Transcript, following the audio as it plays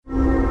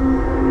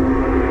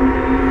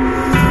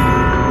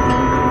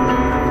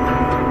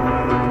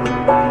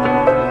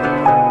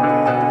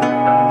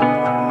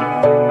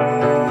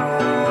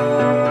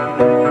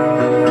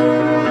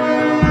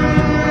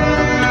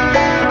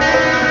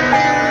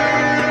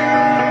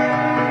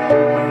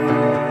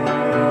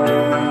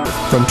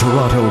From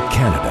Toronto,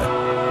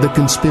 Canada, The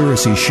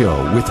Conspiracy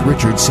Show with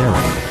Richard Serra.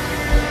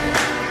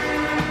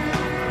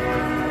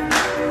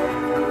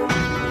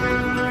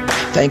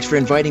 Thanks for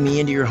inviting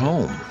me into your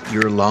home,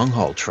 your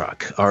long-haul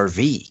truck,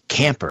 RV,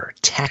 camper,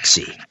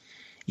 taxi,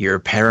 your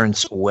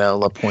parents'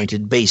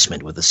 well-appointed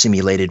basement with a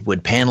simulated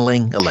wood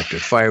paneling,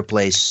 electric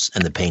fireplace,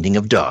 and the painting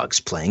of dogs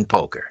playing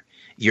poker,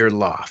 your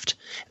loft,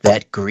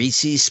 that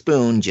greasy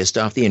spoon just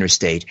off the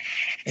interstate,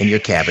 and your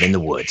cabin in the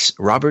woods.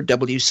 Robert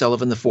W.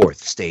 Sullivan IV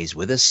stays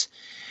with us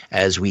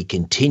as we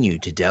continue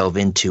to delve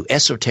into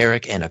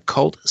esoteric and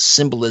occult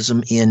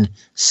symbolism in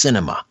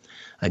cinema.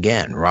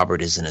 Again,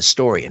 Robert is an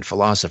historian,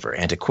 philosopher,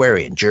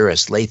 antiquarian,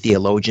 jurist, lay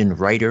theologian,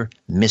 writer,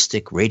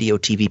 mystic, radio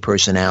TV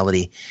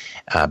personality,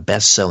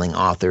 best-selling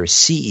author,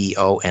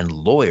 CEO, and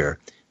lawyer,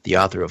 the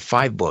author of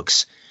 5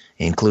 books,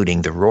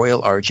 including The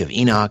Royal Arch of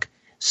Enoch,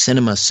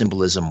 Cinema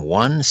Symbolism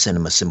 1,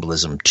 Cinema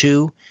Symbolism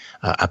 2,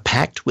 A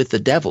Pact with the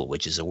Devil,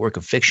 which is a work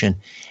of fiction,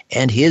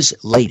 and his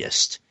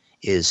latest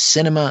is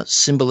Cinema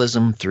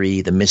Symbolism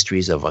 3, The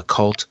Mysteries of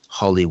Occult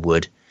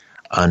Hollywood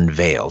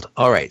Unveiled.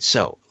 All right,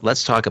 so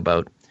let's talk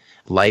about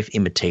life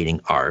imitating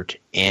art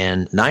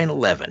and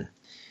 9/11,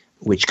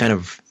 which kind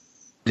of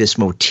this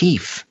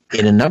motif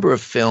in a number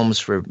of films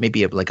for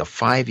maybe like a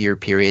 5-year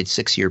period,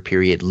 6-year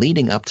period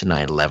leading up to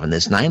 9/11.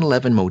 This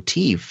 9/11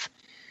 motif,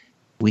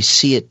 we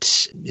see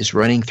it is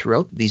running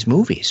throughout these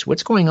movies.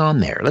 What's going on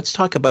there? Let's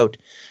talk about,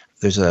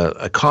 there's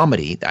a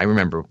comedy I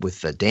remember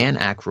with Dan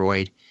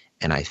Aykroyd,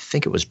 and I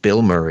think it was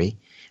Bill Murray,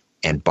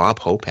 and Bob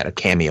Hope had a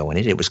cameo in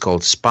it. It was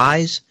called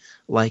Spies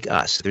Like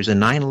Us. There's a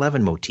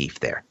 9/11 motif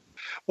there.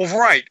 Well,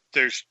 right.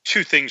 There's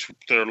two things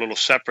that are a little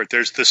separate.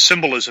 There's the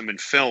symbolism in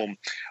film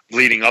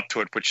leading up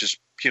to it, which is,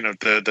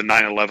 the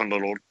 9/11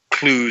 little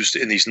clues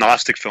in these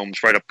Gnostic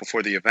films right up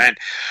before the event.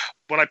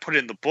 What I put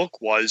in the book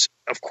was,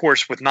 of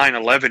course, with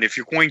 9/11, if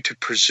you're going to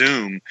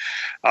presume,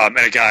 and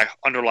again,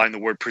 I underline the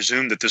word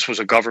presume, that this was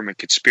a government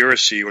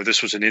conspiracy or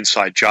this was an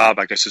inside job,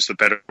 I guess is the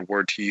better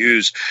word to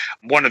use.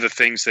 One of the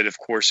things that, of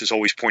course, is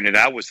always pointed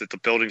out was that the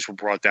buildings were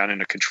brought down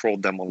in a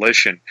controlled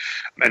demolition.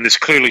 And this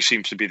clearly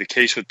seems to be the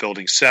case with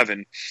Building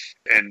 7.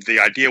 And the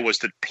idea was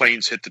that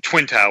planes hit the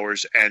Twin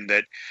Towers and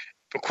that,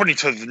 according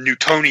to the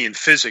Newtonian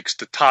physics,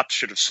 the tops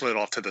should have slid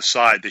off to the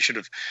side. They should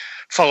have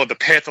followed the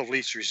path of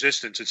least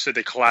resistance. Instead,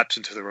 they collapse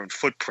into their own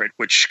footprint,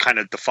 which kind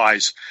of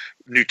defies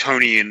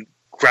Newtonian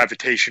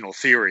gravitational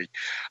theory.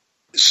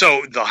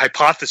 So the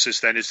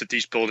hypothesis then is that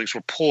these buildings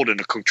were pulled in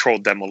a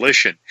controlled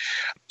demolition.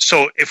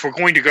 So if we're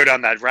going to go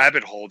down that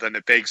rabbit hole, then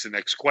it begs the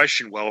next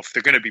question. Well, if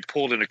they're going to be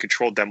pulled in a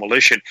controlled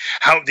demolition,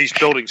 how these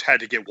buildings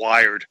had to get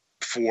wired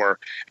for,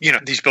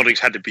 these buildings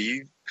had to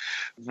be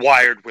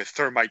wired with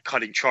thermite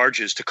cutting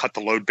charges to cut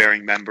the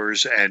load-bearing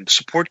members and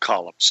support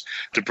columns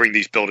to bring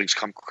these buildings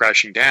come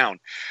crashing down.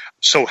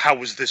 So how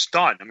was this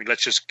done? I mean,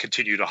 let's just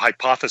continue to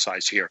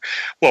hypothesize here.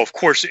 Well, of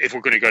course, if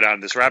we're going to go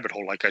down this rabbit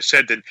hole, like I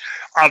said, then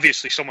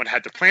obviously someone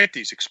had to plant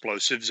these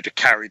explosives to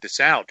carry this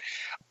out.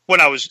 When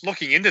I was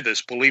looking into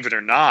this, believe it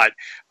or not,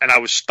 and I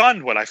was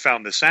stunned when I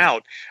found this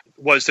out,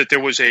 was that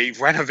there was a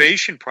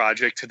renovation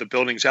project to the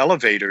building's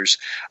elevators.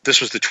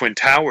 This was the Twin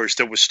Towers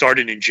that was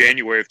started in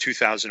January of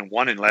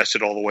 2001 and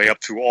lasted all the way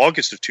up through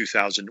August of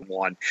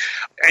 2001.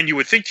 And you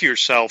would think to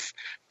yourself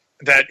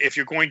that if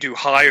you're going to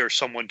hire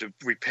someone to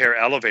repair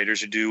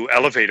elevators or do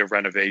elevator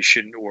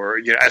renovation or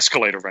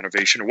escalator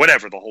renovation or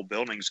whatever, the whole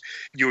buildings,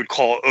 you would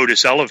call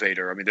Otis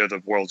Elevator. I mean, they're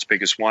the world's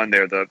biggest one.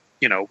 They're the,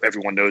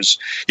 everyone knows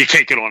you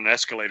can't get on an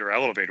escalator or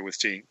elevator with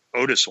seeing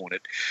Otis on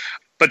it.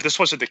 But this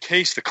wasn't the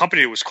case. The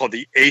company was called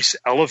the Ace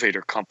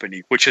Elevator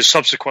Company, which has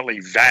subsequently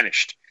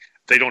vanished.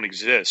 They don't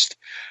exist.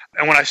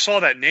 And when I saw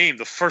that name,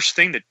 the first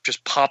thing that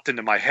just popped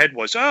into my head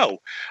was, I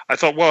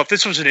thought, well, if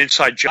this was an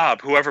inside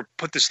job, whoever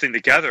put this thing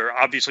together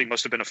obviously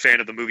must have been a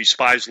fan of the movie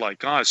Spies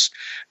Like Us,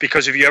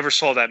 because if you ever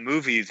saw that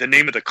movie, the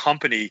name of the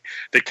company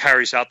that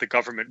carries out the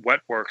government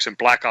wet works and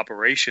black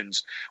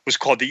operations was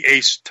called the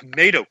Ace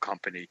Tomato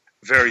Company.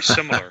 Very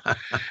similar.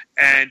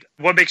 And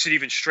what makes it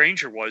even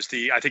stranger was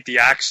to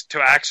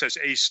access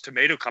Ace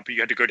Tomato Company,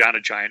 you had to go down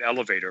a giant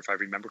elevator, if I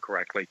remember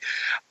correctly.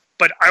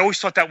 But I always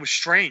thought that was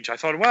strange. I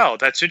thought, well,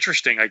 that's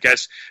interesting. I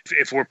guess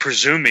if we're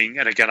presuming,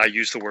 and again, I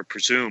use the word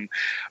presume,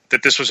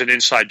 that this was an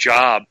inside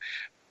job,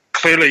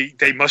 clearly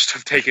they must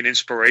have taken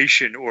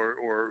inspiration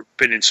or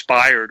been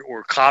inspired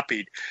or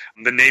copied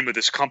the name of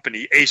this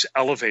company, Ace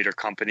Elevator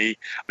Company,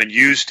 and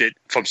used it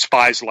from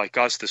Spies Like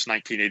Us, this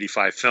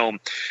 1985 film,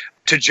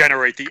 to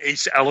generate the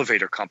Ace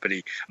Elevator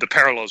Company. The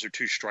parallels are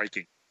too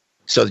striking.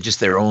 So just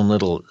their own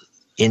little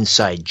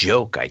inside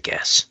joke, I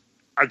guess.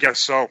 I guess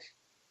so.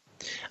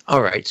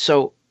 All right,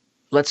 so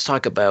let's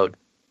talk about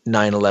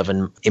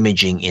 9/11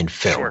 imaging in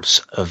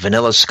films. Sure.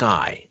 Vanilla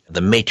Sky, The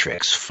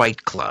Matrix,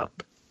 Fight Club.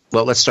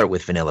 Well, let's start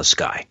with Vanilla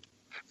Sky.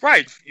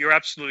 Right. You're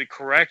absolutely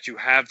correct. You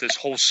have this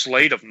whole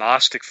slate of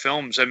Gnostic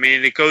films. I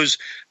mean, it goes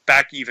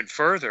back even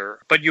further,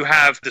 but you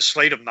have the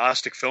slate of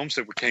Gnostic films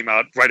that came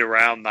out right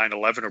around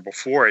 9/11 or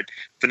before it.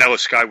 Vanilla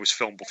Sky was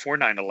filmed before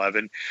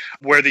 9/11,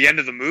 where the end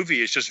of the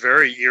movie is just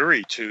very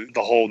eerie to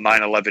the whole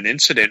 9/11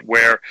 incident,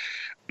 where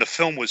The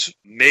film was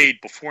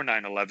made before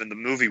 9/11. The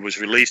movie was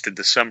released in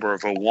December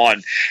of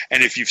 '01.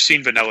 And if you've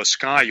seen Vanilla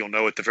Sky, you'll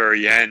know at the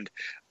very end,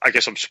 I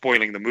guess I'm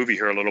spoiling the movie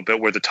here a little bit,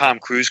 where the Tom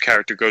Cruise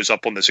character goes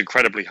up on this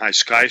incredibly high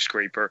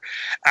skyscraper,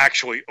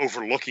 actually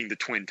overlooking the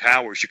Twin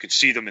Towers. You can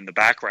see them in the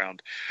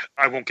background.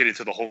 I won't get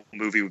into the whole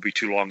movie, it would be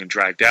too long and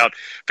dragged out,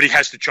 but he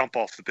has to jump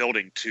off the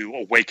building to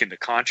awaken to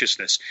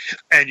consciousness.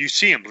 And you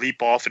see him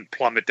leap off and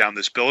plummet down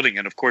this building.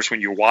 And of course,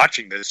 when you're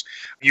watching this,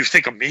 you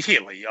think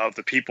immediately of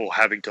the people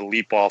having to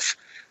leap off.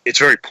 It's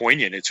very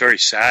poignant. It's very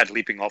sad,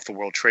 leaping off the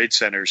World Trade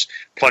Centers,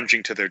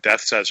 plunging to their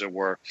deaths, as it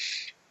were.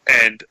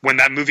 And when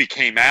that movie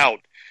came out,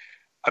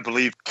 I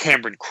believe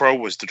Cameron Crowe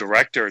was the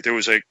director. There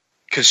was a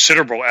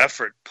considerable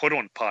effort put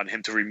upon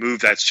him to remove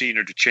that scene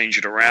or to change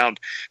it around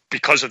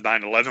because of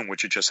 9/11,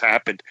 which had just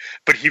happened.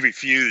 But he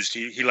refused.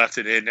 He left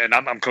it in, and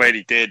I'm glad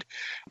he did,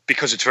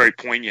 because it's very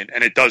poignant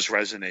and it does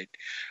resonate.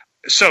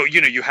 So,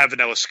 you have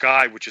Vanilla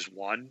Sky, which is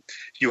one.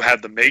 You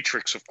have The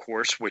Matrix, of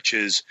course, which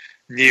is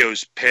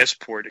Neo's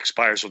passport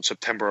expires on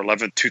September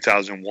 11th,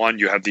 2001.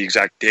 You have the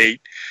exact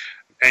date.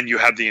 And you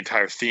have the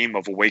entire theme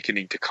of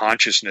awakening to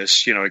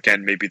consciousness.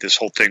 Again, maybe this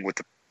whole thing with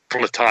the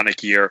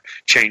Platonic year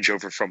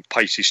changeover from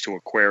Pisces to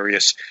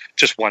Aquarius,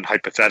 just one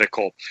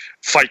hypothetical.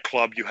 Fight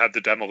Club, you have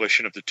the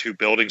demolition of the two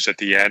buildings at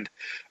the end.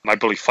 I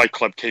believe Fight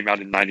Club came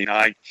out in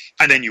 '99.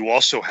 And then you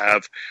also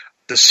have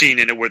the scene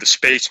in it where the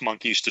space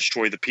monkeys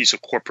destroy the piece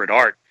of corporate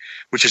art,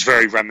 which is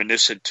very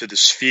reminiscent to the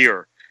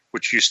Sphere,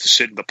 which used to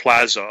sit in the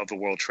plaza of the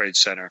World Trade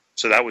Center.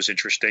 So that was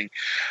interesting.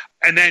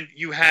 And then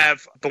you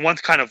have the one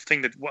kind of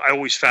thing that I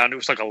always found, it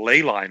was like a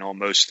ley line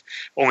almost,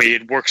 only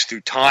it works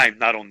through time,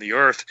 not on the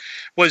earth,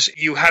 was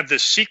you have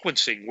this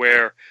sequencing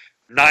where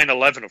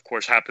 9/11, of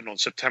course, happened on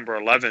September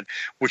 11th,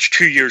 which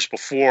 2 years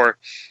before,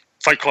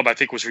 Fight Club, I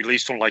think, was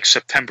released on like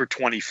September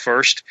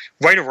 21st,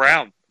 right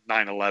around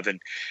 9/11.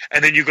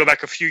 And then you go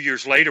back a few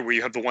years later where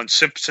you have the one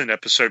Simpson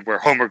episode where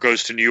Homer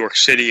goes to New York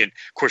City and,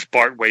 of course,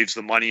 Bart waves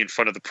the money in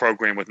front of the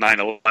program with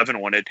 9/11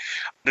 on it.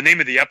 The name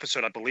of the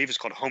episode, I believe, is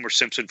called Homer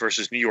Simpson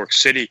versus New York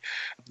City.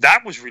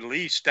 That was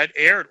released. That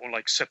aired on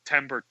like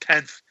September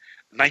 10th,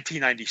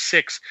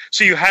 1996.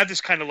 So you have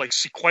this kind of like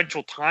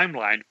sequential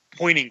timeline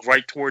pointing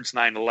right towards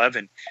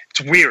 9/11.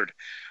 It's weird.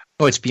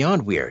 Oh, it's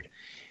beyond weird.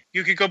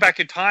 You could go back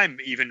in time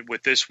even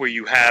with this, where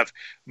you have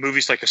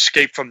movies like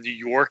Escape from New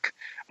York,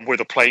 where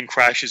the plane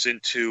crashes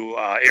into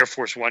Air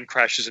Force One,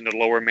 crashes into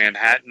Lower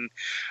Manhattan.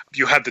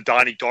 You have the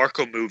Donnie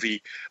Darko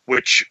movie,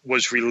 which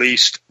was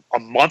released a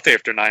month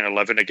after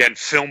 9/11, again,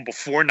 filmed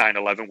before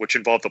 9/11, which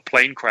involved a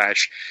plane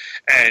crash.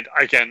 And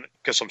again,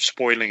 because I'm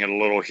spoiling it a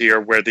little here,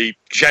 where the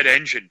jet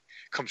engine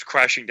comes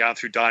crashing down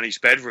through Donnie's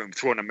bedroom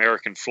through an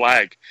American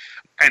flag.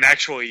 And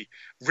actually,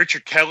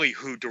 Richard Kelly,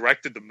 who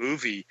directed the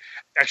movie,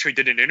 actually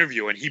did an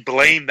interview, and he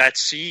blamed that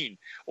scene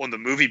on the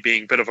movie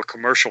being a bit of a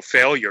commercial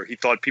failure. He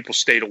thought people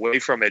stayed away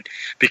from it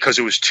because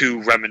it was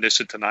too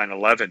reminiscent to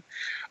 9/11.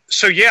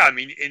 So, yeah, I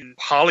mean, in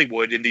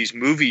Hollywood, in these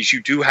movies, you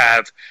do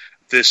have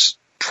this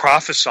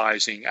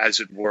prophesizing,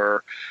 as it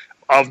were,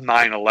 of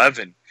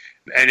 9/11,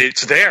 and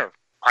it's there.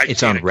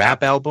 It's on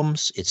rap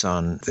albums. It's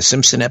on the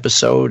Simpson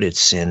episode.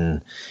 It's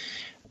in...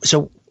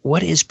 So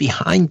what is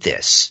behind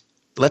this?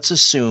 Let's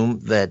assume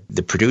that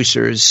the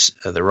producers,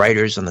 the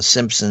writers on The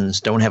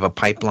Simpsons don't have a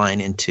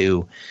pipeline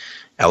into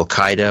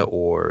Al-Qaeda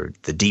or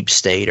the deep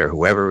state or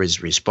whoever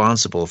is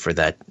responsible for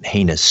that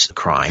heinous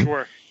crime.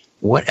 Sure.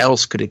 What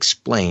else could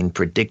explain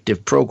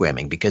predictive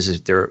programming? Because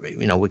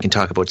we can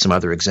talk about some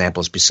other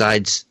examples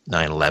besides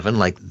 9/11,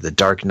 like The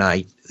Dark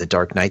Knight,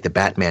 the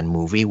Batman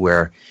movie,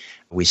 where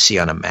we see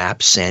on a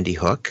map Sandy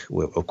Hook,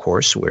 of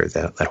course, where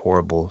that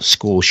horrible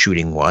school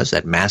shooting was,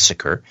 that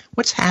massacre.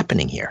 What's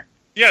happening here?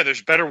 Yeah,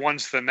 there's better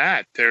ones than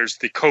that. There's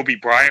the Kobe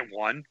Bryant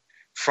one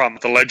from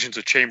The Legends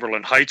of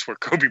Chamberlain Heights, where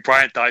Kobe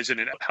Bryant dies in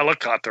a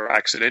helicopter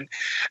accident.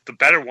 The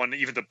better one,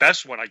 even the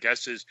best one, I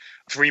guess, is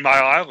 3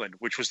 Mile Island,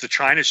 which was the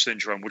China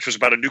Syndrome, which was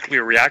about a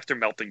nuclear reactor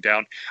melting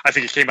down. I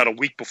think it came out a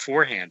week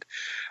beforehand.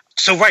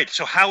 So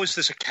how is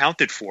this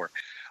accounted for?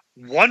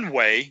 One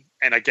way,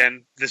 and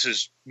again, this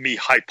is me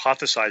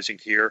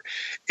hypothesizing here,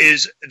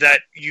 is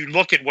that you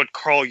look at what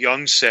Carl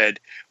Jung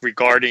said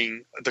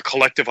regarding the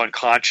collective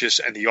unconscious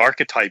and the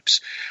archetypes,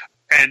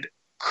 and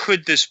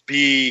could this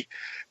be,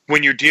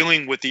 when you're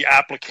dealing with the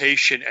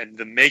application and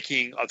the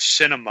making of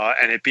cinema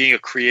and it being a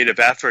creative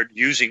effort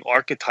using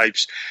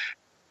archetypes,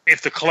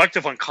 if the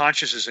collective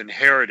unconscious is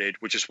inherited,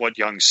 which is what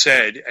Jung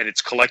said, and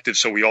it's collective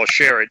so we all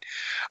share it,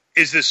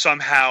 is this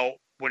somehow,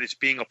 when it's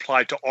being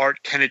applied to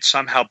art, can it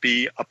somehow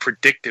be a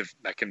predictive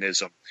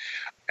mechanism?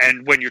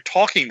 And when you're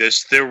talking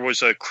this, there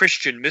was a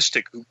Christian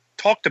mystic who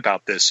talked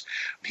about this.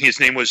 His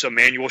name was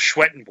Emanuel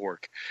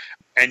Swedenborg.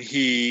 and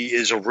he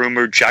is a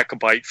rumored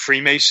Jacobite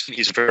Freemason.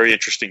 He's a very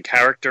interesting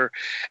character,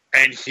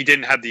 and he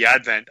didn't have the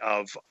advent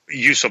of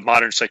use of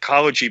modern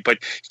psychology, but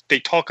they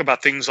talk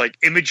about things like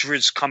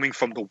images coming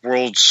from the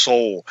world's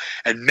soul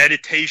and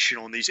meditation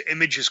on these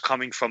images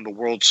coming from the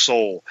world's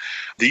soul,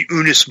 the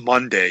unus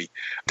mundi.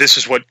 This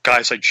is what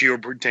guys like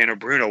Giordano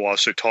Bruno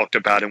also talked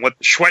about. And what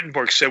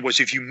Schwettenberg said was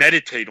if you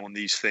meditate on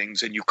these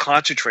things and you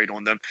concentrate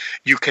on them,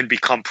 you can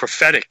become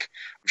prophetic.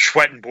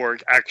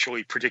 Schwettenberg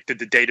actually predicted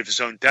the date of his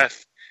own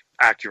death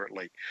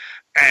accurately.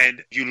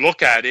 And you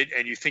look at it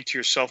and you think to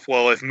yourself,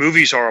 well, if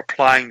movies are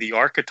applying the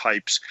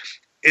archetypes,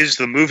 is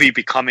the movie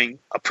becoming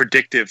a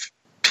predictive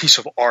piece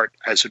of art,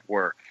 as it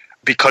were?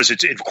 Because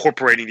it's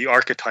incorporating the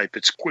archetype,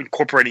 it's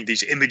incorporating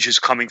these images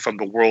coming from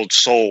the world's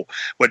soul,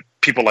 what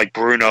people like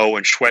Bruno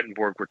and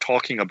Schwettenberg were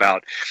talking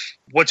about.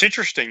 What's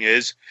interesting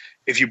is,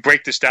 if you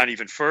break this down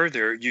even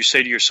further, you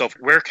say to yourself,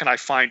 where can I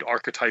find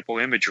archetypal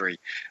imagery?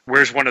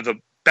 Where's one of the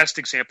best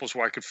examples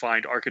where I could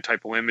find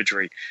archetypal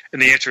imagery?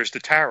 And the answer is the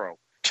tarot.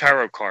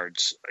 Tarot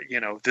cards.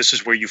 This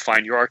is where you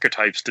find your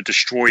archetypes: the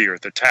destroyer,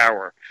 the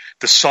tower,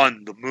 the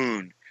sun, the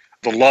moon,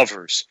 the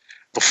lovers,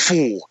 the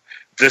fool.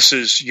 This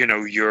is,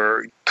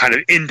 your kind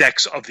of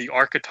index of the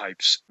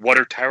archetypes. What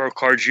are tarot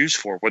cards used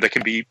for? Well, they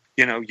can be,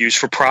 used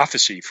for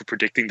prophecy, for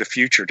predicting the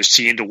future, to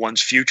see into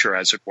one's future,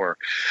 as it were.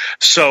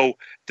 So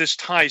this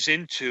ties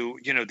into,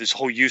 this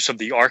whole use of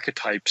the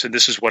archetypes. And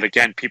this is what,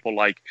 again, people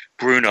like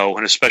Bruno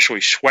and especially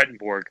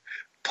Schwettenberg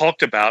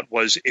talked about,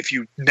 was if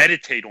you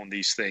meditate on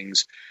these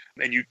things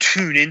and you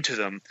tune into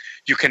them,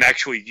 you can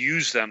actually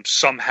use them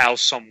somehow,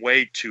 some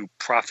way to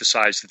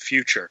prophesize the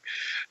future.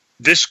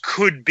 This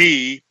could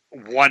be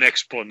one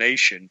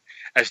explanation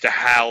as to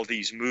how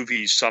these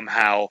movies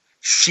somehow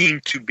seem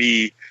to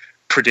be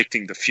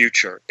predicting the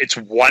future. It's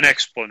one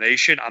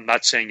explanation. I'm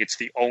not saying it's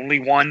the only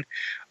one.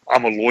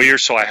 I'm a lawyer,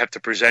 so I have to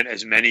present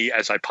as many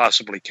as I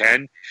possibly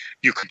can.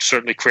 You could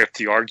certainly craft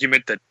the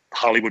argument that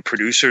Hollywood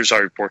producers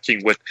are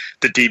working with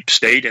the deep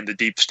state, and the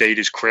deep state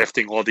is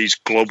crafting all these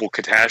global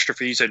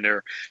catastrophes, and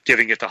they're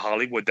giving it to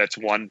Hollywood. That's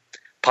one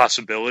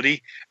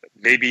possibility.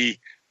 Maybe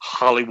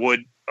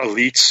Hollywood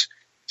elites,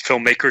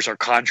 filmmakers, are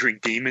conjuring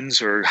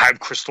demons or have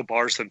crystal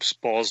balls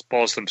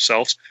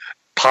themselves.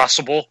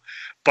 Possible.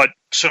 But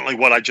certainly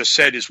what I just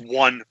said is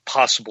one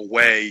possible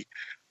way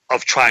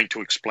of trying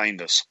to explain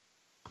this.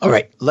 All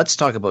right, let's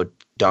talk about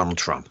Donald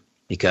Trump,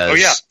 because... Oh,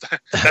 yeah,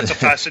 that's a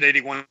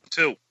fascinating one,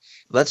 too.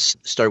 Let's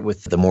start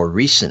with the more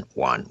recent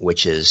one,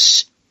 which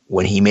is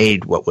when he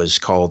made what was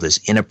called this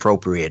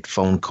inappropriate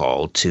phone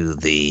call to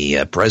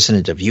the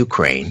president of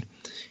Ukraine.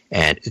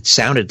 And it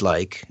sounded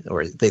like,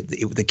 or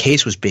the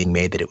case was being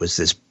made that it was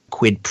this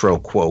quid pro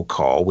quo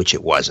call, which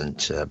it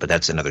wasn't, but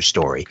that's another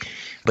story.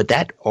 But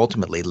that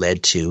ultimately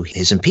led to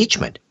his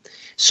impeachment.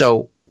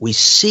 So we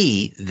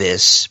see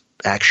this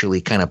actually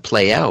kind of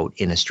play out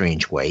in a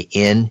strange way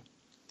in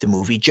the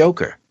movie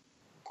Joker.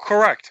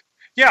 Correct.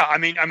 Yeah, I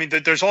mean,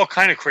 there's all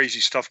kind of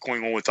crazy stuff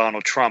going on with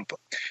Donald Trump.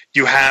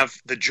 You have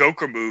the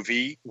Joker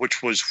movie,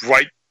 which was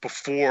right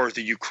before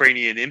the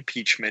Ukrainian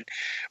impeachment,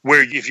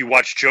 where if you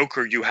watch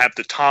Joker, you have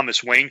the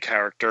Thomas Wayne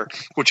character,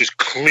 which is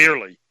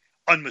clearly,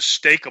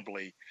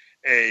 unmistakably,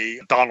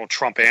 a Donald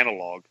Trump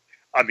analog.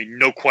 I mean,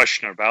 no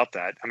question about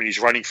that. I mean, he's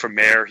running for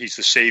mayor. He's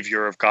the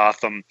savior of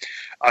Gotham.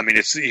 I mean,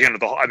 it's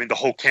the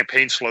whole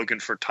campaign slogan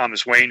for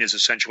Thomas Wayne is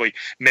essentially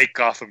 "Make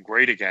Gotham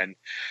Great Again."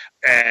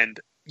 And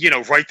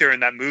right there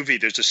in that movie,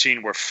 there's a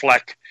scene where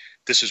Fleck,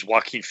 this is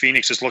Joaquin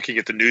Phoenix, is looking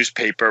at the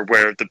newspaper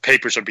where the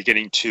papers are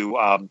beginning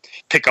to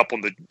pick up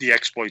on the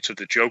exploits of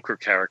the Joker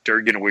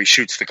character, where he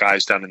shoots the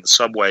guys down in the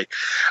subway.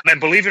 And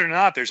believe it or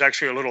not, there's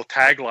actually a little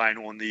tagline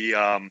on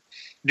the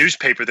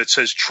newspaper that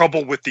says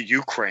 "Trouble with the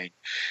Ukraine."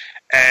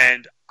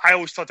 And I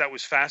always thought that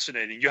was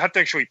fascinating. You have to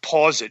actually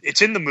pause it.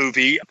 It's in the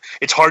movie.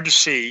 It's hard to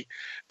see.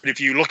 But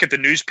if you look at the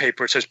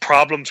newspaper, it says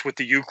 "Problems with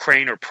the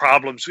Ukraine" or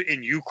 "Problems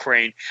in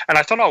Ukraine." And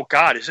I thought, oh,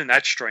 God, isn't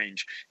that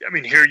strange? I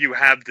mean, here you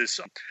have this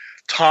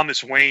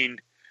Thomas Wayne,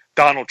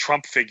 Donald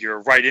Trump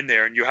figure right in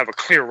there, and you have a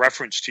clear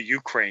reference to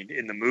Ukraine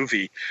in the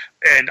movie.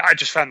 And I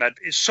just found that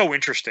is so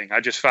interesting. I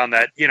just found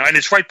that, and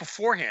it's right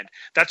beforehand.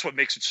 That's what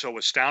makes it so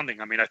astounding.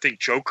 I mean, I think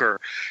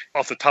Joker,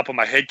 off the top of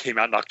my head, came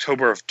out in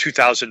October of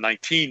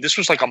 2019. This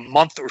was like a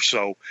month or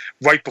so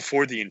right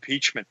before the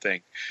impeachment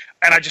thing.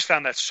 And I just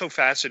found that so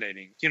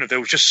fascinating. They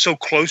were just so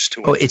close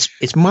to it. Oh,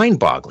 it's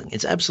mind-boggling.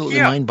 It's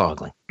absolutely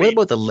mind-boggling. What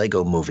about the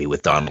Lego movie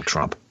with Donald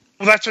Trump?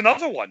 Well, that's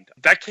another one.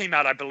 That came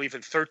out, I believe,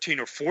 in 13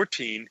 or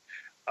 14.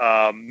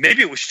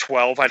 Maybe it was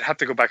 12. I'd have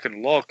to go back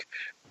and look.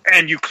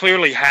 And you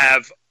clearly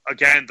have,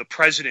 again, the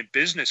president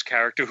business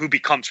character who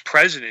becomes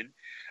president.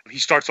 He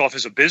starts off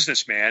as a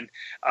businessman,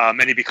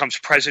 and he becomes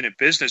president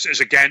business,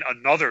 is, again,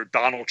 another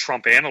Donald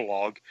Trump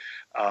analog,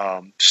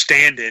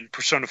 stand-in,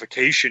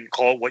 personification,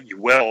 call it what you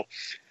will,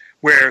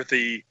 where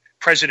the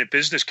president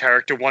business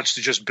character wants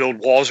to just build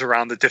walls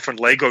around the different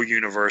Lego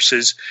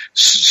universes,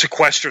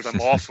 sequester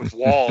them off with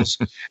walls,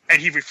 and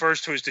he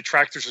refers to his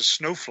detractors as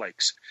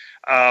snowflakes.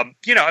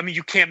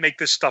 You can't make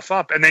this stuff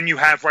up. And then you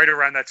have right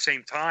around that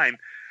same time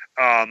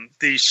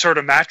the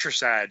Serta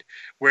mattress ad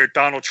where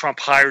Donald Trump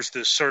hires the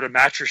Serta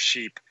mattress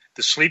sheep,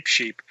 the sleep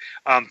sheep,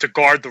 to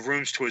guard the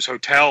rooms to his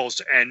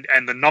hotels, and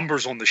the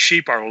numbers on the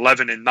sheep are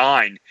 11 and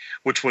 9,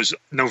 which was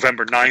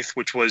November 9th,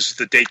 which was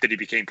the date that he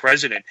became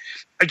president.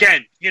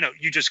 Again,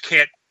 you just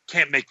can't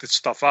make this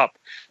stuff up,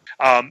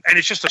 and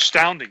it's just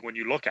astounding when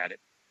you look at it.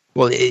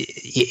 Well,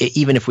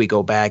 even if we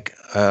go back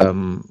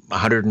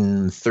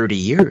 130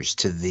 years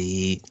to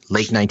the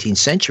late 19th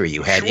century,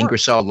 you had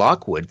Ingersoll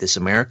Lockwood, this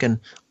American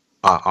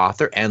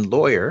author and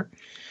lawyer.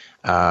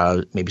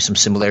 Maybe some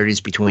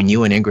similarities between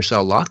you and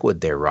Ingersoll Lockwood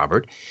there,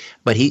 Robert.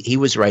 But he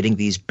was writing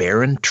these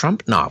Baron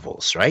Trump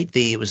novels, right?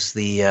 It was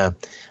the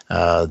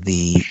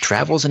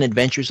travels and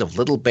adventures of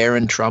little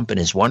Baron Trump and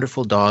his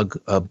wonderful dog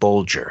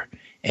Bolger,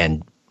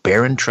 and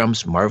Baron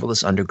Trump's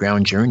marvelous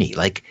underground journey.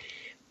 And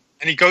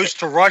he goes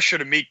to Russia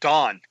to meet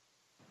Don.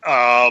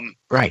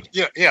 Right.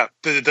 Yeah.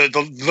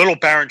 The little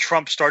Baron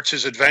Trump starts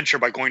his adventure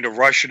by going to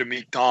Russia to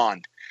meet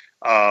Don.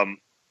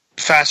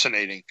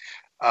 Fascinating.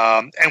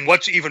 And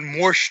what's even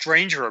more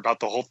stranger about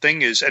the whole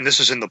thing is, and this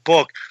is in the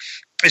book,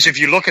 is if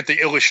you look at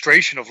the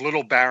illustration of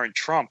little Baron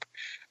Trump,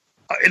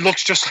 it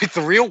looks just like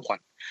the real one.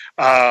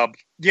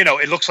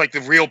 It looks like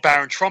the real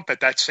Baron Trump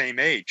at that same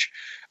age.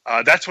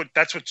 That's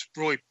what's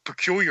really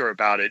peculiar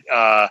about it.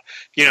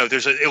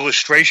 There's an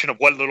illustration of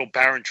what little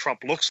Baron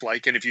Trump looks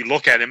like, and if you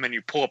look at him and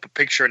you pull up a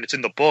picture, and it's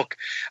in the book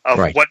of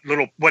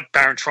what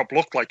Baron Trump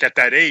looked like at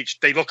that age,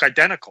 they look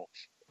identical.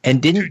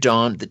 And didn't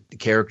Don, the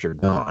character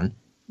Don,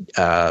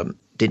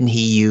 didn't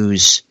he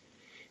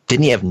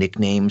have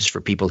nicknames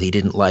for people he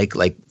didn't like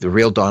the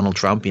real Donald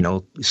Trump,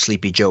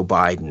 Sleepy Joe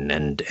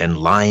Biden and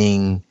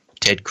lying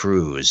Ted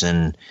Cruz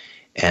and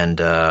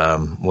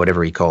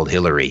whatever he called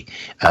Hillary.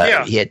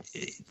 He had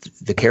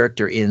the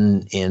character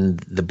in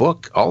the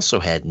book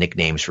also had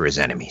nicknames for his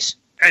enemies.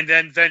 And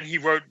then he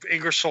wrote,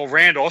 Ingersoll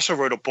Rand also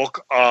wrote a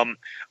book,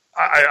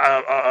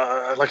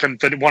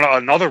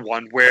 another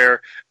one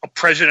where a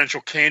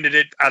presidential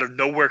candidate out of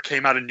nowhere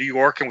came out of New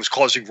York and was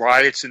causing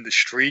riots in the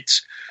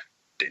streets.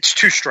 It's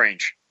too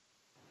strange.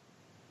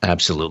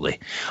 Absolutely.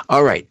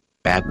 All right.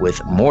 Back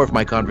with more of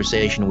my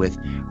conversation with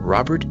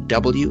Robert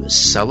W.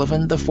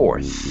 Sullivan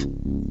IV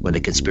when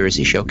the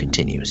Conspiracy Show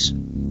continues.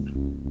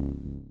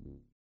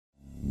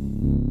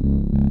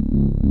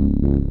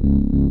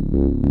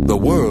 The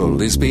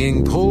world is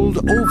being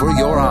pulled over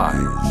your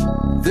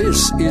eyes.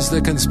 This is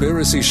The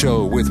Conspiracy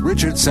Show with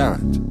Richard Sarrett.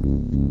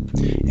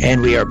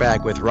 And we are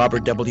back with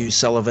Robert W.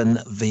 Sullivan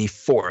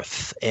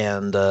IV.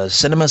 And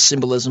Cinema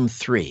Symbolism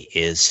 3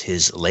 is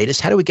his latest.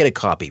 How do we get a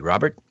copy,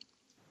 Robert?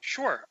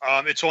 Sure.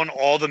 It's on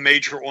all the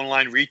major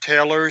online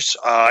retailers,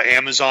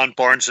 Amazon,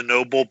 Barnes &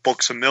 Noble,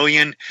 Books A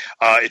Million.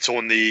 It's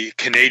on the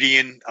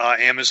Canadian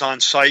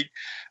Amazon site.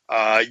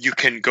 You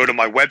can go to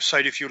my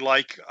website if you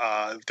like.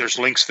 There's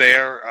links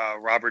there,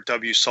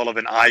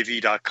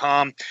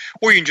 robertwsullivaniv.com.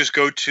 Or you can just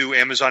go to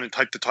Amazon and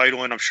type the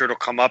title in. I'm sure it'll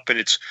come up.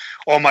 And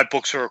all my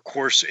books are, of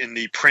course, in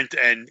the print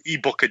and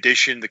ebook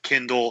edition, the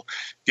Kindle,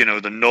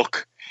 the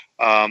Nook.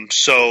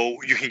 So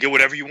you can get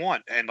whatever you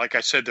want. And like I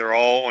said, they're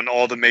all on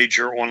all the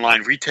major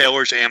online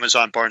retailers,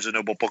 Amazon, Barnes &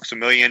 Noble, Books A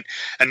Million.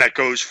 And that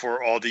goes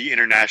for all the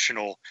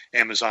international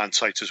Amazon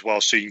sites as well.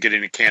 So you can get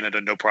into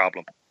Canada, no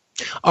problem.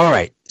 All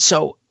right.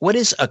 So what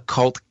is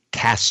occult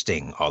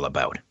casting all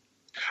about?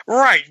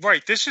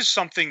 Right. This is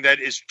something that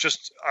is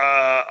just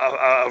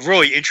a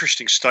really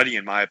interesting study,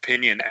 in my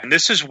opinion. And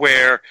this is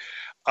where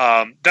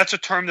that's a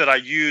term that I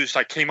used.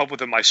 I came up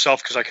with it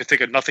myself because I could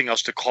think of nothing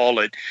else to call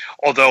it.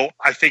 Although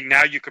I think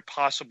now you could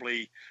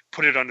possibly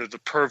put it under the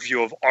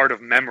purview of art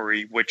of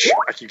memory, which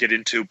I can get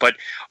into. But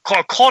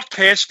occult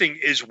casting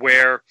is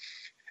where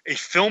a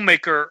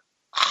filmmaker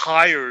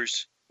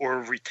hires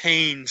or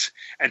retains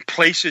and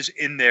places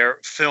in their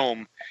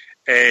film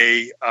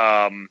an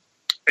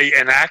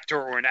actor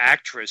or an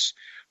actress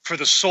for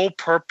the sole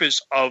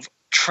purpose of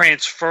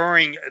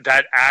transferring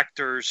that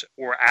actor's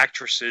or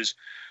actress's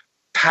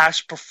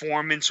past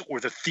performance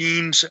or the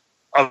themes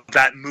of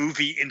that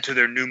movie into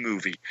their new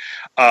movie,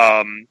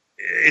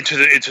 into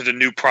the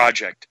new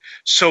project.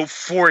 So,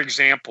 for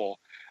example,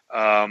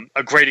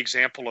 a great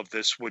example of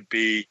this would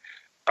be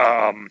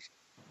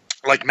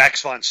like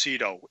Max von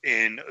Sydow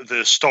in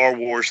the Star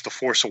Wars The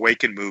Force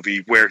Awakens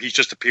movie, where he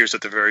just appears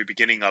at the very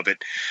beginning of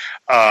it.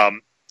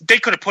 They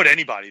could have put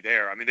anybody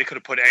there. I mean, they could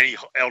have put any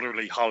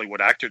elderly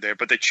Hollywood actor there,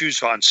 but they choose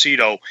von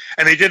Sydow,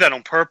 and they did that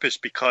on purpose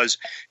because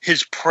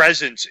his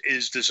presence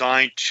is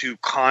designed to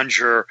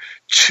conjure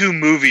two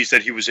movies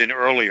that he was in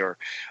earlier.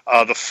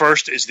 The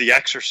first is The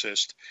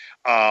Exorcist,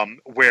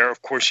 where,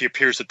 of course, he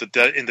appears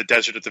in the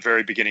desert at the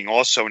very beginning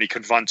also, and he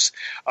confronts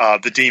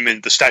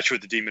the statue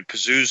of the demon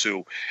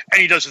Pazuzu. And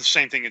he does the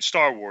same thing in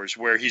Star Wars,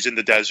 where he's in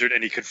the desert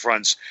and he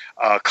confronts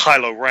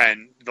Kylo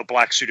Ren, the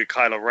black-suited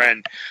Kylo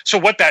Ren. So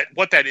what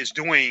that is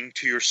doing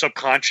to your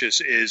subconscious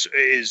is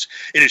it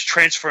is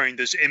transferring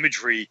this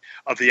imagery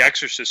of the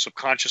Exorcist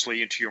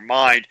subconsciously into your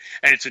mind,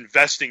 and it's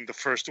investing the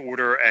First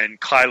Order and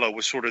Kylo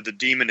with sort of the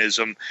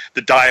demonism,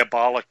 the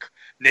diabolic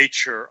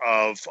nature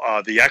of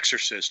The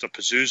Exorcist of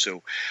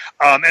Pazuzu.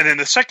 And then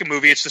the second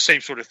movie, it's the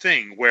same sort of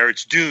thing, where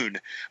it's Dune,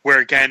 where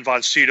again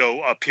Von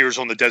Sydow appears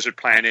on the desert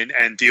planet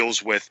and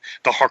deals with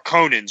the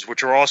Harkonnens,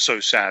 which are also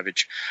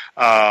savage.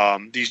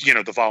 These,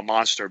 the vile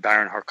monster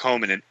Baron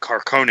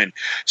Harkonnen.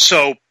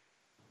 So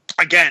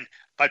again,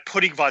 by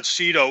putting Von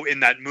Sydow in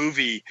that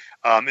movie,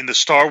 in the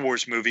Star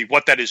Wars movie,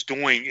 what that is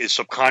doing is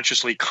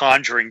subconsciously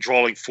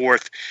drawing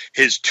forth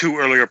his two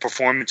earlier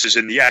performances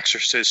in The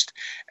Exorcist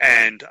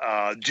and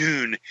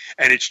Dune,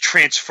 and it's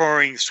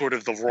transferring sort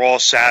of the raw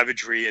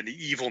savagery and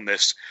the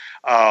evilness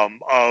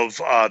of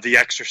The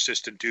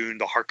Exorcist and Dune,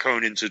 the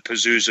Harkonnens and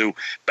Pazuzu,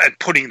 and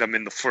putting them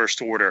in the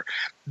first order.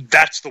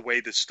 That's the way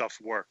this stuff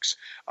works.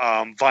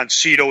 Von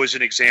Sydow is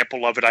an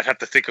example of it. I'd have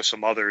to think of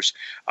some others,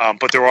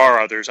 but there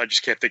are others. I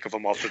just can't think of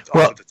them off the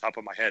top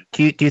of my head.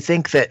 Do you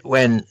think that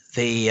when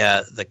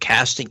the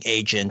casting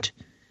agent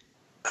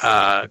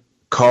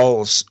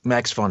calls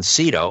Max von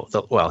Sydow,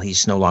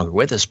 he's no longer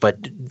with us, but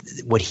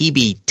would he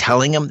be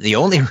telling him the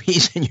only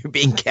reason you're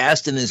being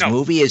cast in this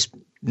movie is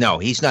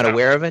he's not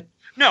aware of it?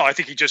 No, I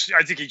think he just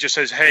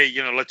says, hey,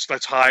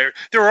 let's hire.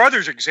 There are other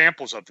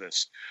examples of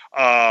this.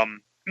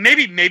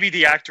 Maybe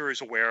the actor is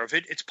aware of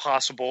it. It's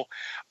possible.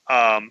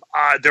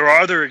 There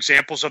are other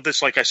examples of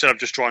this. Like I said, I'm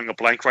just drawing a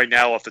blank right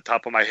now off the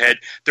top of my head.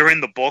 They're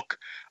in the book.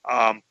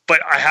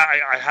 But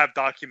I have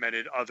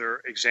documented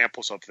other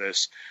examples of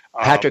this.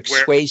 Patrick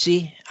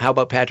Swayze? How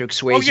about Patrick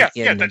Swayze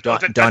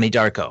Donnie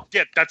Darko?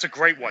 Yeah, that's a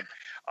great one.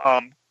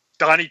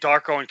 Donnie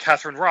Darko and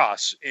Catherine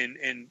Ross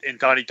in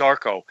Donnie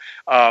Darko.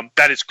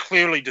 That is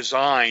clearly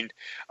designed.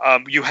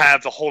 You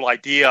have the whole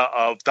idea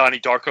of Donnie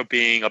Darko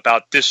being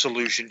about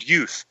disillusioned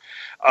youth.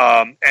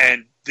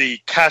 And the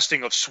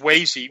casting of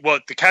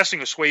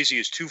Swayze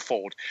is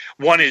twofold.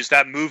 One is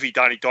that movie,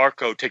 Donnie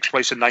Darko, takes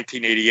place in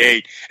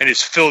 1988 and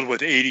is filled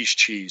with 80s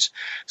cheese.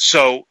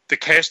 So the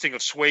casting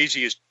of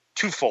Swayze is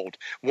twofold.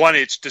 One,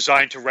 it's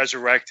designed to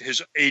resurrect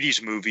his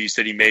 80s movies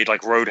that he made,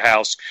 like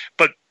Roadhouse,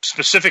 but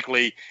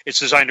specifically it's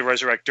designed to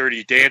resurrect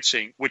Dirty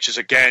Dancing, which is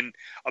again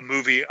a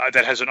movie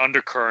that has an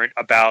undercurrent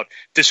about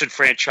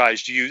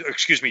disenfranchised youth,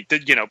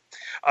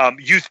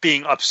 youth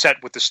being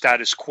upset with the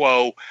status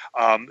quo,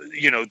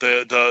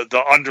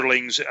 the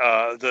underlings,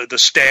 the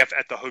staff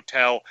at the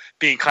hotel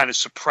being kind of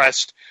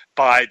suppressed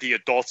by the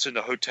adults in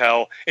the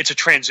hotel. It's a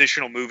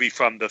transitional movie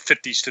from the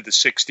 50s to the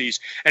 60s,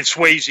 and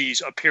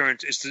Swayze's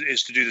appearance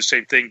is to do the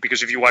same thing,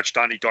 because if you watch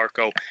Donnie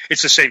Darko,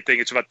 it's the same thing.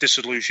 It's about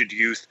disillusioned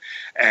youth,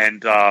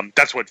 and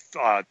that's what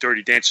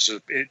Dirty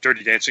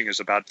Dancing is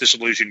about,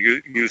 disillusioned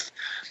youth.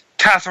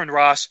 Catherine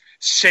Ross,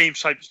 same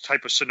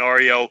type of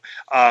scenario.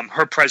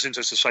 Her presence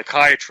as a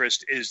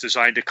psychiatrist is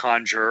designed to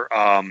conjure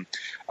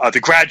The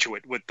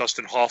Graduate with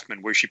Dustin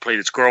Hoffman, where she played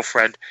his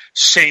girlfriend.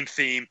 Same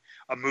theme.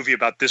 A movie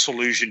about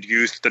disillusioned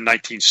youth, the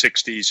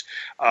 1960s.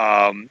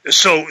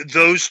 So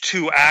those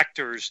two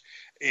actors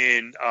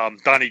in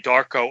Donnie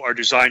Darko are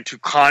designed to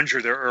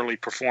conjure their early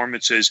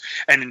performances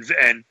and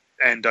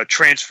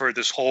transfer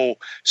this whole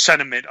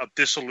sentiment of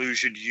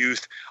disillusioned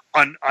youth,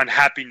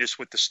 unhappiness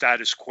with the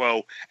status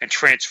quo, and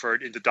transfer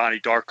it into Donnie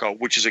Darko,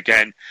 which is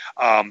again,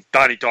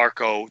 Donnie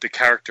Darko, the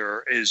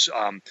character, is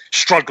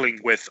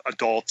struggling with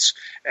adults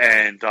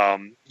and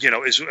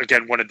is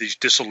again one of these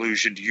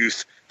disillusioned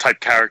youth type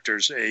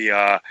characters,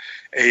 a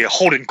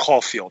Holden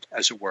Caulfield,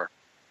 as it were.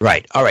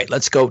 Right. All right.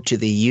 Let's go to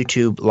the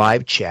YouTube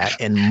live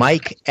chat. And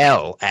Mike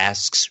L.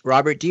 asks,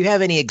 Robert, do you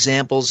have any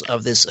examples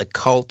of this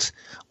occult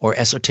or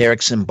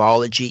esoteric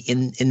symbology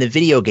in the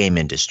video game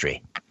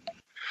industry?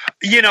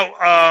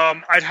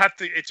 I'd have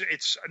to.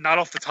 It's not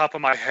off the top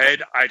of my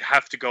head. I'd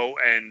have to go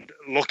and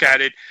look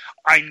at it.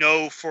 I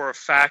know for a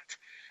fact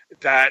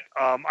that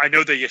I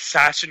know the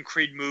Assassin's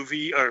Creed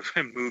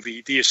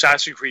the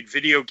Assassin's Creed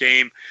video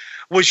game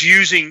was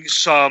using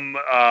some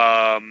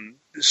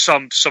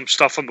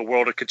stuff from the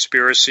world of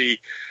conspiracy.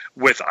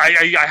 With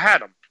I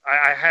had them.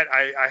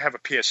 I have a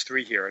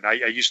PS3 here, and I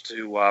used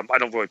to. I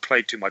don't really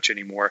play too much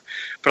anymore,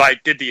 but I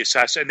did the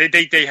Assassin. And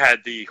they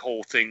had the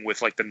whole thing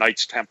with like the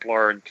Knights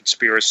Templar and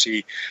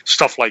conspiracy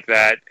stuff like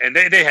that, and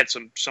they had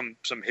some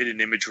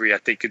hidden imagery, I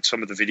think, in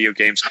some of the video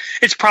games.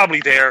 It's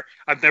probably there.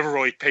 I've never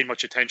really paid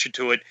much attention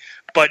to it,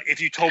 but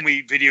if you told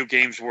me video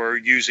games were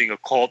using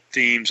occult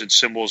themes and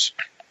symbols,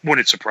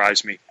 wouldn't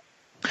surprise me.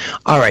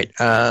 All right.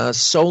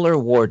 Solar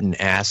Warden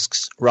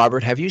asks,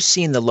 Robert, have you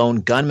seen the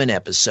Lone Gunman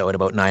episode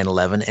about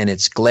 9/11 and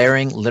its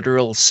glaring,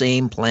 literal,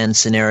 same plan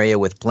scenario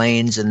with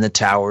planes in the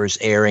towers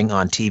airing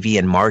on TV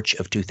in March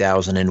of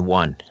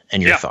 2001?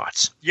 And your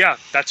thoughts? Yeah,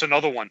 that's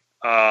another one.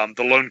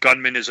 The Lone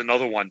Gunman is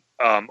another one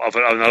of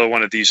another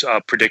one of these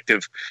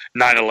predictive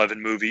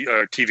 9/11 movie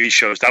or TV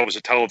shows. That was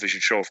a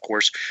television show, of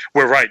course.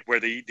 We're right, where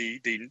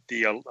the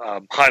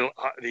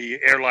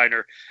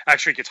airliner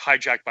actually gets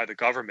hijacked by the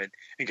government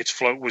and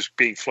was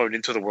being flown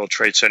into the World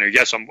Trade Center.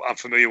 Yes, I'm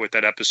familiar with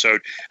that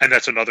episode, and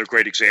that's another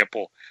great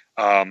example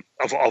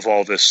of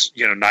all this,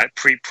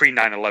 pre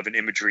 9/11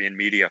 imagery in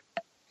media.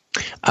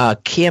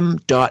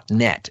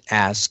 Kim.net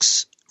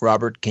asks,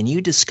 Robert, can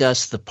you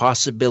discuss the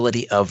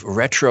possibility of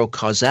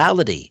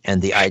retrocausality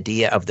and the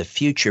idea of the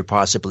future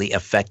possibly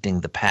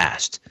affecting the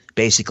past?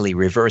 Basically,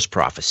 reverse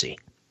prophecy.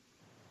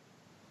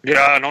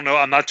 Yeah, I don't know.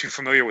 I'm not too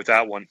familiar with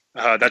that one.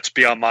 That's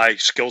beyond my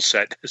skill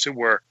set, as it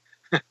were.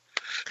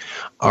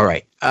 All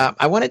right.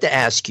 I wanted to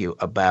ask you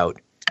about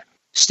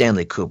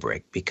Stanley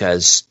Kubrick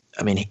because,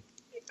 I mean,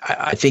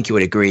 I think you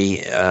would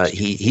agree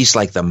he's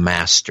like the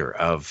master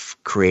of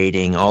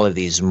creating all of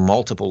these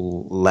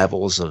multiple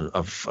levels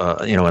of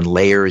and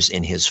layers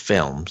in his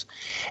films.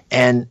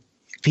 And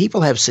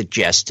people have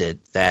suggested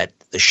that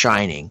The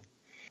Shining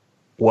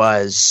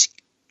was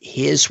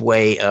his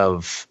way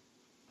of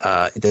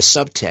the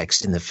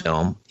subtext in the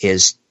film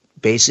is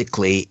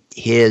basically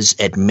his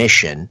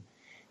admission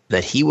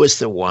that he was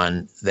the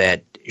one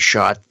that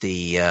shot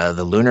the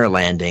lunar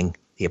landing,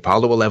 the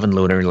Apollo 11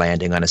 lunar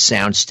landing on a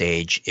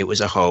soundstage. It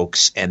was a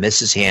hoax, and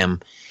this is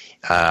him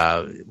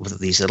with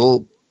these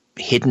little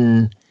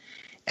hidden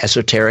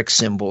esoteric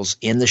symbols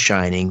in The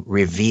Shining,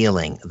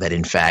 revealing that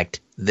in fact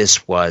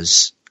this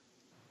was,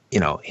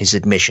 his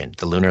admission,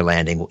 the lunar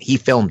landing. He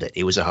filmed it.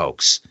 It was a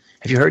hoax.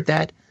 Have you heard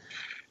that?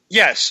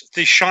 Yes,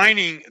 The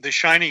Shining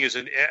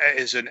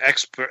is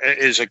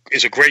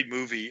a great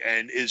movie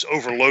and is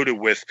overloaded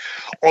with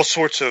all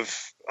sorts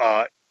of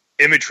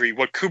imagery.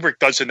 What Kubrick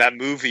does in that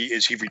movie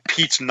is he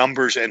repeats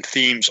numbers and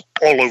themes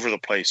all over the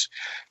place.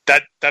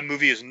 That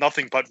movie is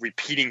nothing but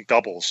repeating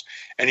doubles,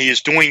 and he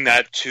is doing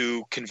that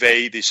to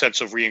convey the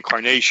sense of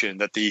reincarnation,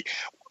 that the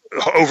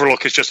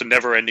Overlook is just a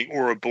never-ending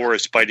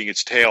Ouroboros biting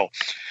its tail.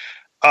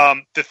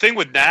 The thing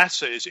with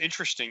NASA is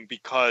interesting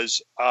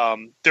because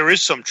there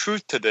is some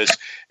truth to this.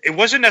 It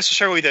wasn't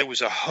necessarily that it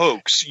was a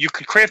hoax. You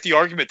could craft the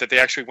argument that they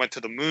actually went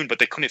to the moon, but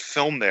they couldn't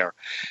film there.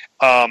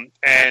 And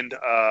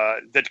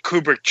that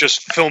Kubrick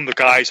just filmed the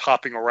guys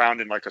hopping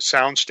around in like a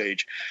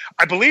soundstage.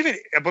 I believe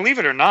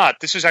it or not,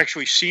 this is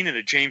actually seen in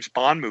a James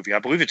Bond movie. I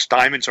believe it's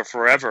Diamonds Are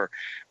Forever,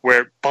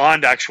 where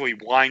Bond actually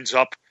winds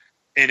up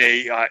in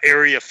a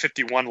Area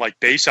 51 like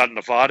base out in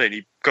Nevada, and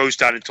he goes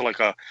down into like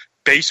a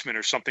basement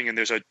or something, and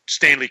there's a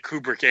Stanley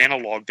Kubrick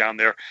analog down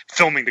there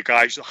filming the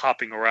guys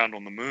hopping around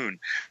on the moon.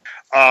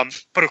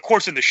 But of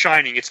course in The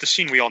Shining, it's the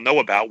scene we all know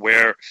about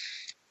where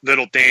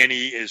little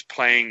Danny is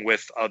playing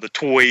with the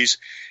toys,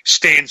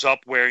 stands up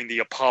wearing the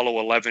Apollo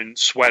 11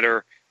 sweater.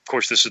 Of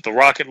course, this is the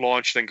rocket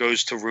launch, then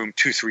goes to room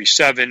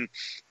 237.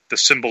 The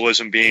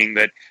symbolism being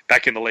that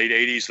back in the late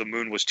 80s, the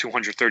moon was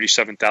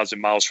 237,000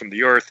 miles from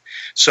the Earth.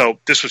 So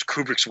this was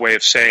Kubrick's way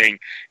of saying,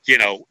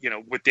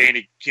 with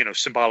Danny,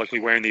 symbolically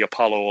wearing the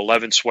Apollo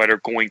 11 sweater,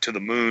 going to the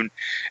moon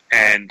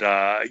and,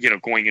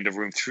 going into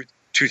room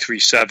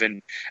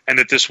 237, and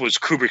that this was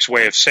Kubrick's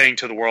way of saying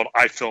to the world,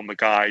 I filmed the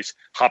guys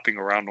hopping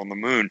around on the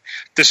moon.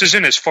 This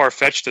isn't as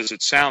far-fetched as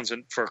it sounds,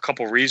 and for a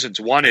couple of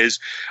reasons. One is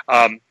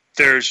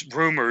there's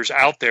rumors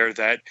out there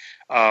that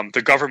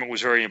the government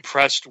was very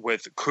impressed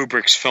with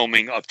Kubrick's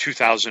filming of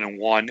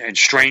 2001 and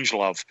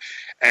Strangelove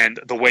and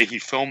the way he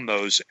filmed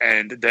those,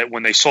 and that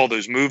when they saw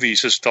those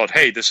movies, just thought,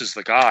 hey, this is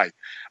the guy.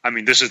 I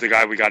mean, this is the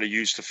guy we got to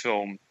use to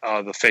film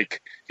the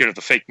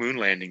fake moon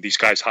landing, these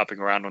guys hopping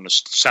around on a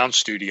sound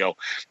studio.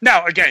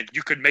 Now, again,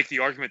 you could make the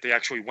argument they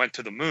actually went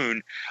to the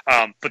moon,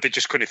 but they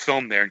just couldn't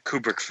film there, and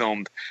Kubrick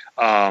filmed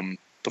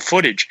the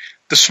footage.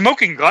 The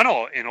smoking gun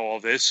in all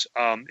this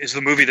is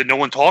the movie that no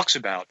one talks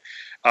about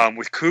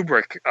with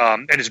Kubrick,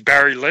 and it's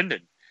Barry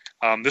Lyndon.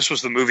 This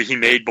was the movie he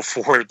made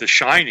before The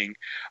Shining,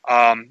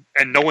 and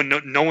no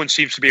one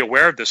seems to be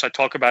aware of this. I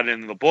talk about it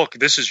in the book.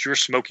 This is your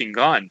smoking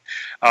gun,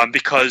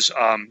 because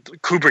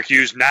Kubrick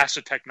used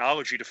NASA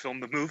technology to film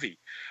the movie.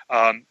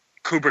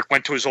 Kubrick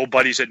went to his old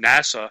buddies at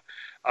NASA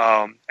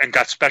and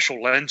got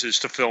special lenses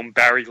to film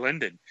Barry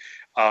Lyndon.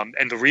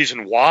 And the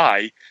reason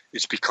why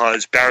is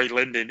because Barry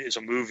Lyndon is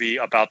a movie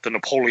about the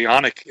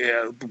Napoleonic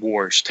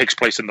Wars, takes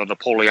place in the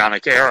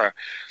Napoleonic era.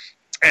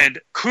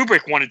 And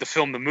Kubrick wanted to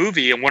film the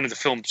movie and wanted to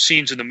film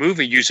scenes in the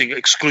movie using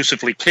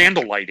exclusively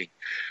candle lighting.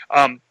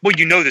 Well,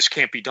 this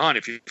can't be done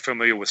if you're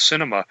familiar with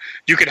cinema.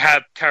 You could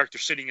have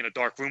characters sitting in a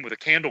dark room with a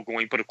candle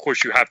going, but of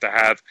course you have to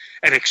have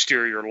an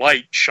exterior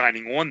light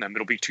shining on them.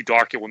 It'll be too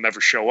dark. It will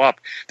never show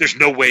up. There's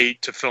no way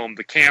to film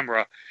the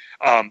camera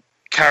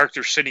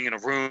characters sitting in a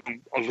room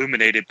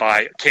illuminated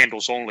by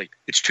candles only.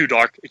 It's too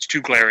dark. It's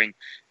too glaring.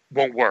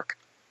 Won't work.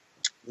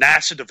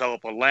 NASA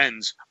developed a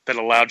lens that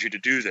allowed you to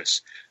do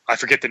this. I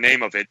forget the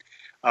name of it,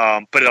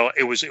 but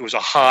it was a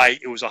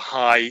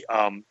high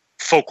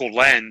focal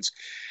lens.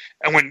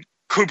 And when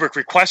Kubrick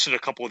requested a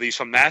couple of these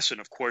from NASA,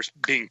 and of course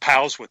being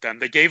pals with them,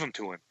 they gave them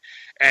to him.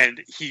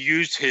 And he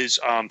used his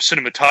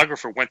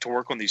cinematographer, went to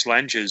work on these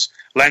lenses,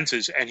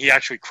 and he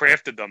actually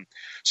crafted them.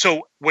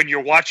 So when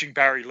you're watching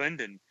Barry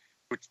Lyndon,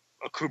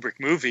 a Kubrick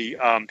movie,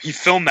 he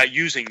filmed that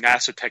using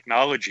NASA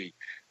technology.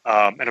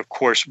 And of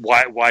course,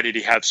 why did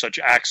he have such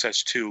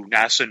access to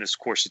NASA? And of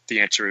course, the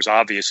answer is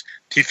obvious.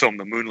 He filmed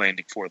the moon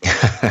landing for them.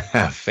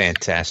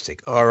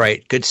 Fantastic. All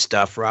right. Good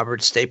stuff,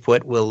 Robert. Stay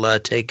put. We'll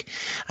take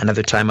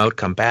another time out,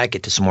 come back,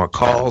 get to some more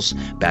calls.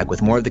 Back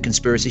with more of The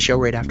Conspiracy Show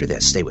right after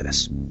this. Stay with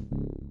us.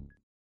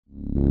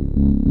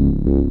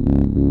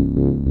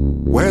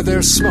 Where there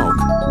there's smoke,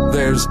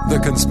 there's The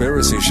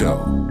Conspiracy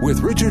Show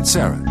with Richard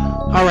Serra.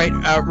 All right,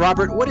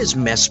 Robert, what is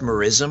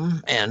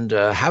mesmerism, and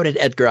how did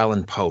Edgar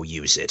Allan Poe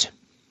use it?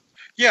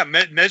 Yeah,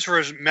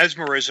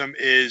 mesmerism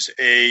is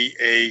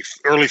a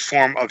early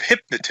form of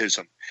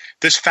hypnotism.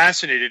 This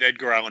fascinated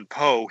Edgar Allan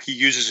Poe. He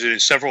uses it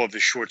in several of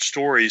his short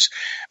stories,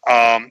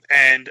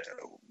 and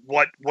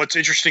what's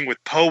interesting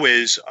with Poe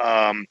is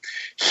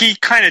he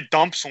kind of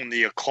dumps on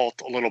the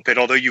occult a little bit,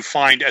 although you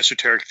find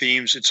esoteric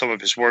themes in some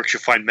of his works. You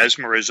find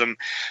mesmerism.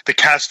 The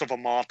cast of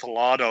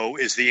Amontillado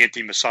is the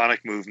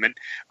anti-Masonic movement.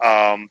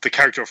 The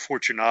character of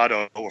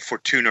Fortunato, or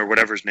Fortuna, or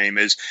whatever his name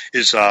is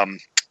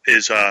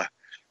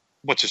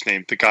what's his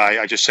name? The guy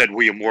I just said,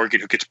 William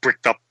Morgan, who gets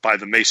bricked up by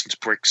the Masons'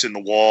 bricks in the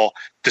wall,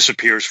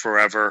 disappears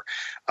forever.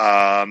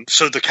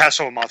 So the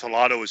Castle of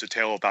Amontillado is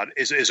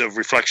is a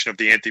reflection of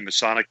the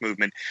anti-Masonic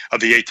movement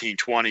of the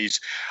 1820s.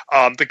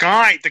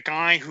 The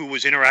guy who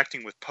was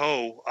interacting with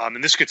Poe,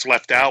 and this gets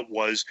left out,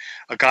 was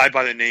a guy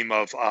by the name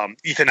of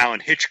Ethan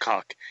Allen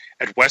Hitchcock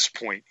at West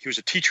Point. He was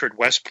a teacher at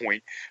West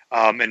Point,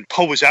 and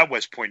Poe was at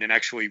West Point and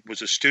actually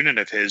was a student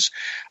of his.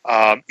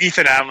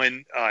 Ethan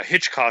Allen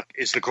Hitchcock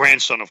is the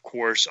grandson, of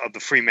course, of the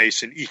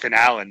Freemason Ethan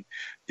Allen,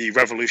 the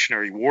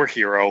Revolutionary War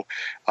hero.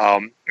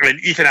 And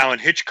Ethan Allen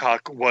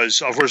Hitchcock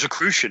was a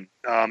Rosicrucian.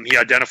 He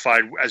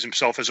identified as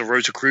himself as a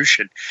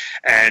Rosicrucian.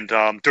 And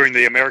during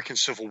the American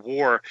Civil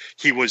War,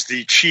 he was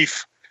the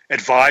chief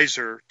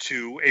advisor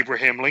to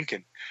Abraham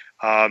Lincoln.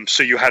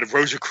 So you had a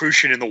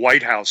Rosicrucian in the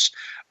White House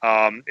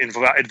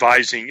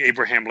advising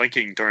Abraham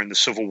Lincoln during the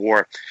Civil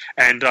War.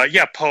 And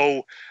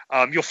Poe,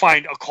 you'll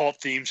find occult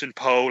themes in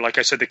Poe. Like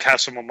I said, the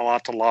Castle of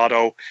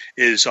Amontillado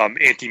is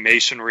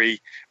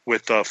anti-Masonry,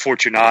 with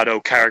Fortunato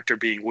character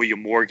being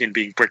William Morgan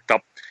being bricked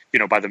up,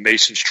 by the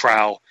Masons'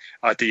 trowel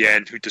at the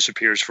end, who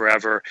disappears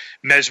forever.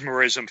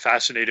 Mesmerism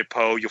fascinated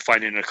Poe. You'll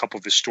find it in a couple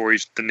of his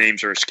stories. The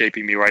names are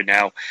escaping me right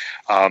now.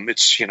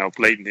 It's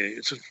late in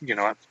it's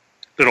a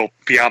little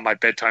beyond my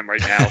bedtime right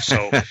now,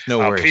 so no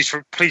worries.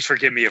 Please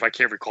forgive me if I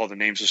can't recall the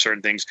names of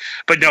certain things.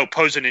 But no,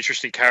 Poe's an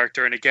interesting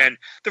character, and again,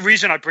 the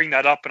reason I bring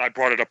that up, and I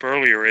brought it up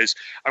earlier, is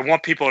I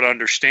want people to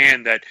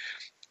understand that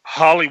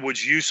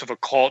Hollywood's use of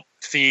occult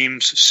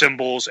themes,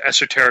 symbols,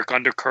 esoteric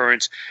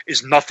undercurrents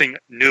is nothing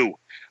new.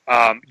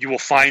 You will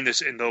find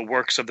this in the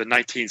works of the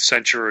 19th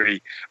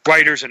century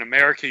writers in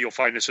America. You'll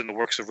find this in the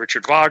works of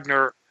Richard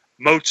Wagner,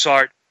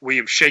 Mozart,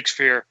 William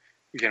Shakespeare,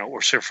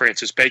 or Sir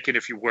Francis Bacon,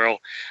 if you will.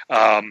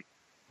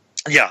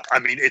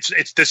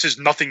 This is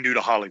nothing new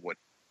to Hollywood.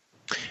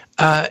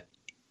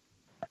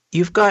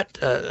 You've got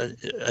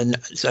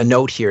a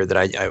note here that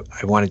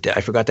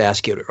I forgot to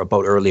ask you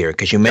about earlier,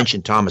 because you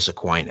mentioned Thomas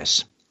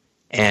Aquinas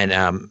and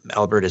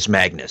Albertus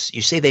Magnus.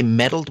 You say they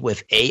meddled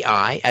with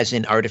AI, as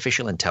in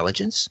artificial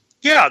intelligence?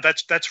 Yeah,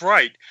 that's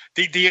right.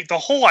 The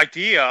whole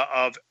idea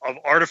of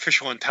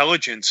artificial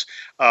intelligence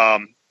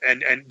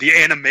and the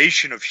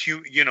animation of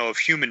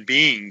human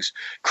beings,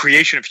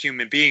 creation of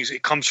human beings,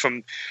 it comes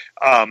from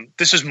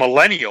this is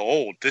millennia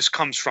old. This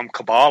comes from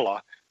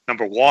Kabbalah,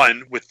 number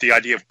one, with the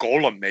idea of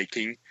golem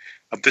making.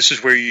 This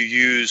is where you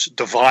use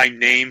divine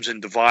names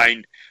and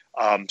divine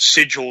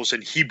sigils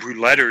and Hebrew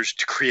letters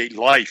to create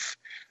life.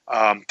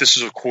 This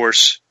is, of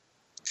course,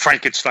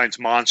 Frankenstein's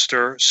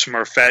monster,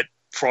 Smurfette,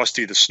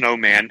 Frosty the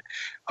Snowman.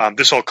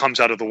 This all comes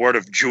out of the world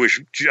of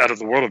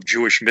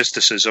Jewish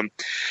mysticism,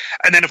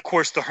 and then, of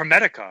course, the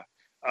Hermetica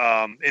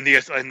in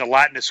the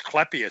Latinus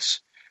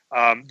Clepius.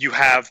 You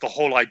have the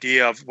whole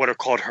idea of what are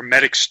called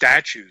Hermetic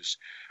statues,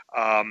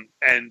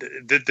 and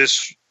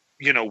this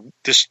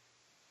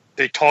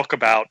they talk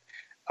about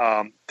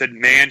that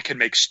man can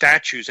make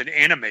statues and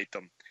animate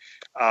them,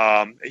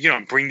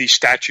 and bring these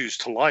statues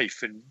to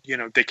life, and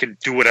they can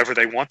do whatever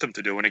they want them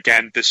to do. And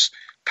again, this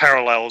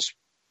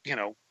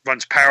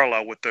runs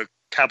parallel with the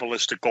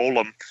Kabbalistic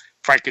golem,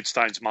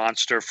 Frankenstein's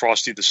monster,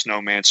 Frosty the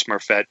Snowman,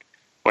 Smurfette,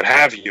 what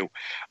have you.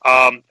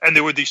 And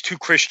there were these two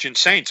Christian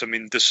saints. I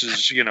mean, this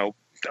is,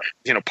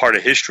 part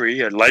of history,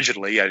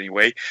 allegedly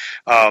anyway.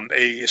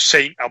 A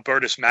Saint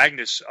Albertus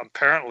Magnus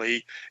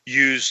apparently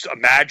used a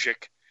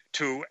magic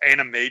to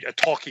animate a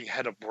talking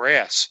head of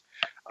brass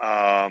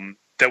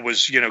that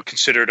was,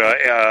 considered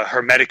a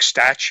hermetic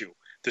statue.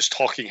 This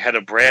talking head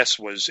of brass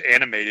was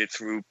animated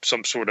through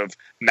some sort of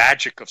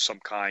magic of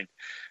some kind.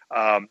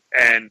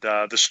 And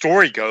the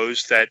story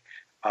goes that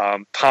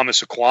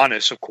Thomas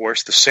Aquinas, of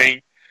course, the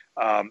saint,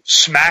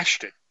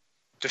 smashed it,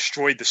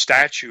 destroyed the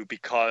statue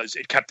because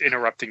it kept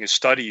interrupting his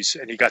studies,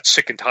 and he got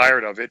sick and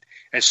tired of it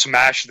and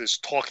smashed this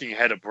talking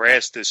head of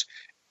brass, this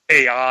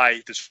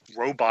AI, this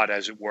robot,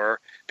 as it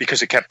were,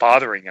 because it kept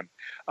bothering him.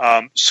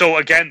 So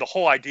again, the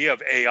whole idea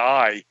of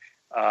AI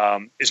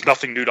is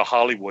nothing new to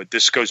Hollywood.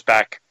 This goes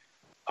back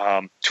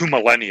 2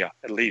 millennia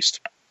at least.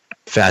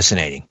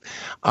 Fascinating.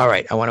 All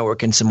right, I want to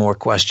work in some more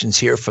questions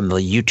here from the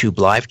YouTube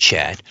live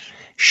chat.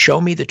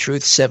 Show Me the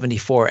Truth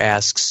 74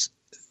 asks,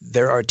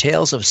 there are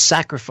tales of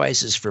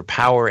sacrifices for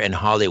power in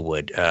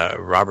Hollywood.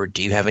 Robert,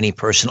 do you have any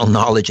personal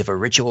knowledge of a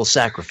ritual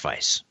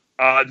sacrifice?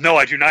 No,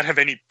 I do not have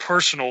any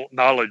personal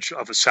knowledge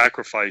of a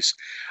sacrifice.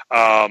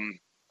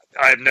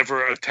 I've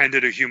never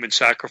attended a human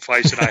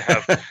sacrifice, and I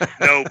have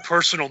no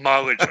personal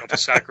knowledge of a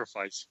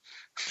sacrifice.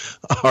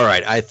 All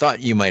right. I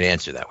thought you might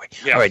answer that way.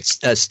 Yeah. All right.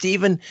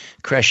 Stephen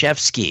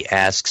Krashevsky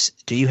asks,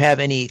 do you have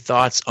any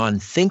thoughts on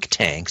think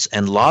tanks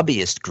and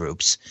lobbyist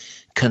groups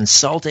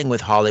consulting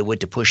with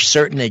Hollywood to push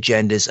certain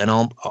agendas and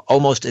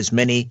almost as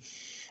many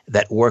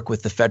that work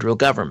with the federal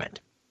government?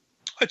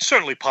 It's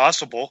certainly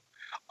possible.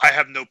 I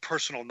have no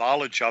personal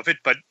knowledge of it,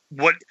 but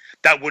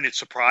that wouldn't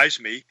surprise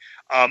me.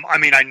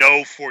 I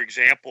know, for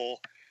example,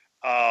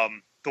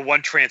 the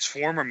one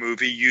Transformer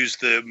movie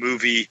used the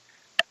movie.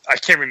 I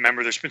can't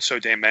remember. There's been so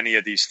damn many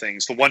of these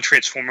things. The one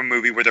Transformer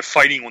movie where they're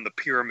fighting on the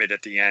pyramid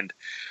at the end.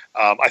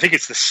 I think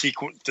it's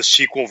the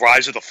sequel,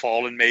 Rise of the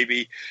Fallen,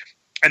 maybe.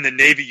 And the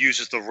Navy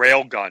uses the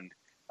railgun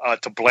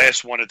to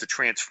blast one of the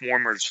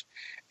Transformers.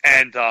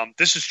 And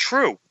this is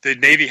true. The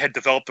Navy had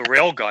developed the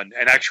railgun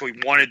and actually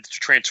wanted the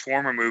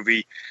Transformer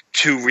movie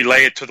to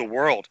relay it to the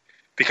world.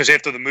 Because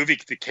after the movie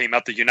came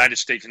out, the United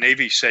States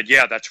Navy said,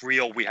 yeah, that's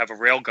real. We have a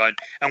railgun.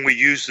 And we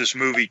use this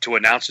movie to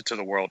announce it to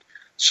the world.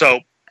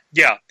 So,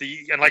 yeah.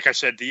 And like I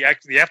said, the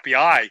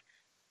FBI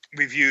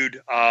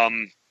reviewed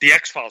the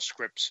X-Files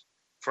scripts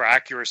for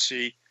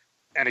accuracy.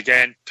 And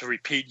again, to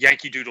repeat,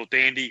 Yankee Doodle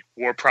Dandy,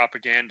 war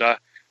propaganda,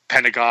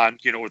 Pentagon,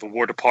 or the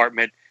War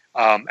Department.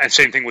 And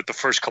same thing with the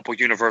first couple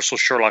Universal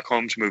Sherlock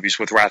Holmes movies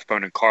with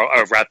Rathbone and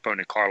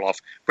Karloff,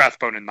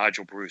 Rathbone and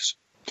Nigel Bruce.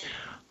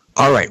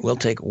 All right, we'll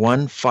take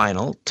one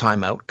final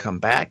timeout, come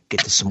back,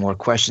 get to some more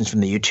questions from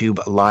the YouTube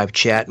live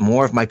chat.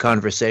 More of my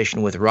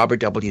conversation with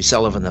Robert W.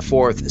 Sullivan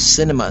IV,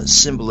 Cinema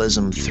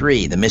Symbolism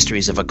 3, The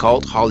Mysteries of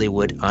Occult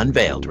Hollywood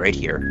Unveiled, right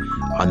here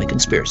on The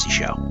Conspiracy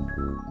Show.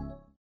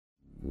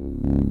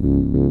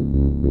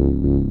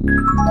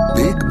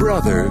 Big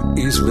Brother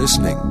is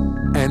listening,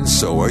 and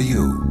so are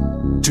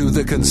you, to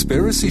The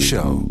Conspiracy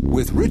Show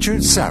with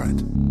Richard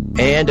Sarrett.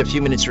 And a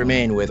few minutes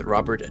remain with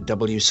Robert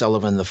W.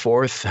 Sullivan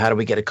IV. How do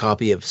we get a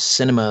copy of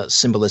Cinema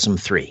Symbolism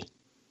 3?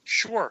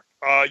 Sure.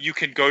 You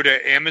can go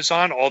to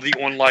Amazon. All the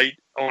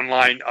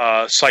online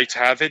sites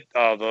have it.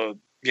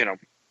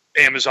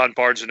 Amazon,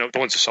 Barnes & Noble, the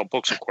ones that sell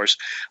books, of course.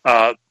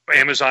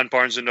 Amazon,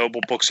 Barnes &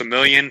 Noble, Books A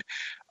Million.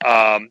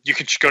 You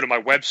can go to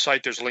my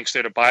website. There's links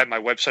there to buy it. My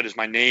website is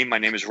my name. My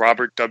name is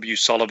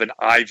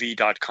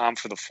robertwsullivan.iv.com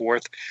for the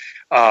fourth.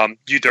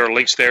 There are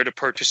links there to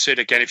purchase it.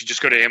 Again, if you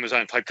just go to Amazon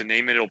and type the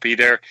name in, it'll be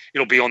there.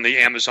 It'll be on the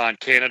Amazon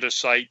Canada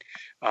site,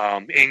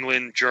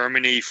 England,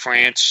 Germany,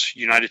 France,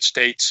 United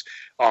States.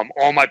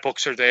 All my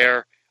books are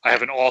there. I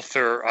have an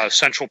author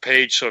central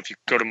page, so if you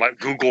go to my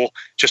Google,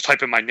 just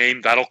type in my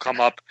name, that'll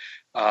come up.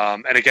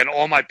 And again,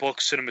 all my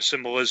books, Cinema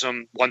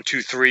Symbolism, 1,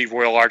 2, 3,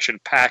 Royal Arch,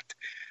 and Pact,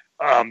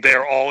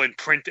 they're all in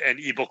print and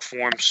ebook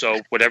form.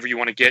 So whatever you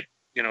want to get,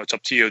 it's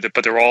up to you.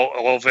 But they're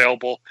all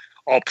available,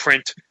 all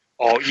print,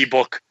 all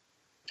ebook.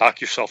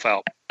 Knock yourself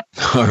out.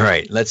 All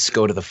right, let's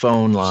go to the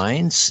phone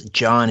lines.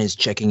 John is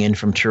checking in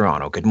from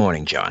Toronto. Good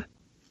morning, John.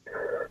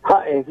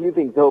 Hi, a few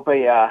things. Hope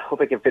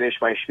I can finish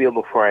my spiel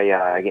before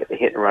I get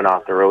hit and run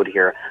off the road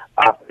here.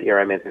 I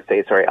meant to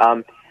say, sorry.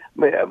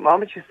 Why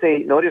don't you say,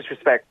 no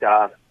disrespect,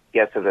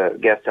 guest of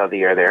the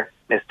year there,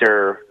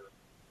 Mr.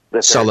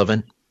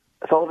 Sullivan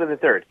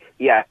III.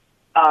 Yeah.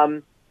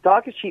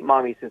 Talk is cheap,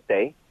 mommy should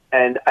say,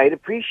 and I'd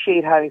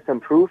appreciate having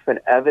some proof and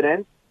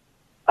evidence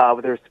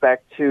with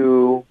respect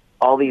to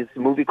all these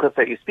movie clips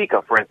that you speak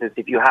of. For instance,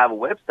 if you have a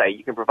website,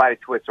 you can provide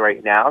it to us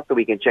right now so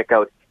we can check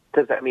out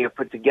clips that may have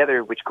put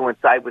together which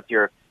coincide with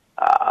your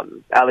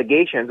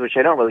allegations, which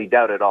I don't really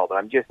doubt at all, but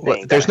I'm just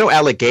saying. Well, there's no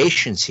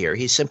allegations here.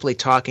 He's simply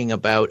talking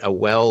about a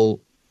well-known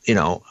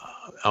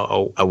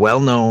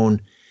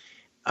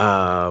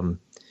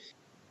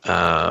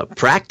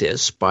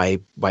practice by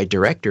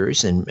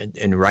directors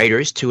and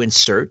writers to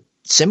insert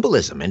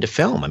symbolism into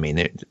film. I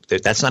mean,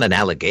 that's not an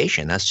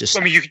allegation. That's just.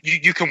 I mean,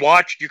 you can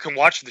watch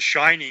The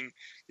Shining.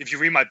 If you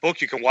read my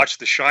book, you can watch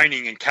The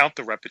Shining and count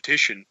the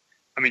repetition.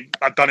 I mean,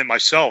 I've done it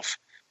myself.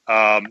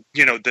 You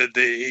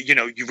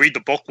read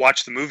the book,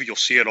 watch the movie, you'll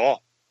see it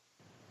all.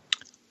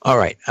 All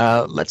right.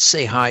 Let's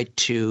say hi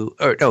to.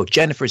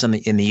 Jennifer's in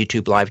the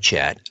YouTube live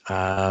chat.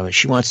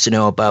 She wants to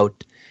know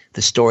about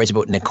the stories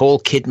about Nicole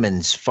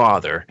Kidman's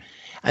father.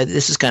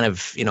 This is kind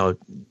of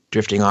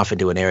drifting off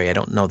into an area I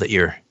don't know that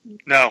you're.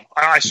 No,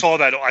 I saw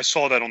that. I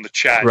saw that on the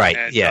chat. Right.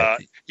 And, yeah.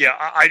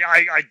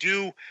 I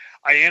do.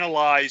 I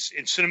analyze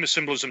in Cinema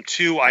Symbolism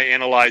 2. I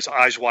analyze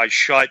Eyes Wide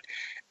Shut,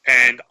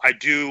 and I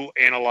do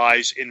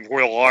analyze in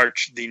Royal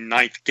Arch the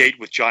Ninth Gate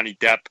with Johnny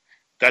Depp.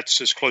 That's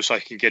as close I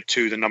can get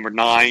to the number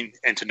 9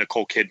 and to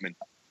Nicole Kidman.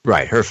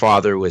 Right. Her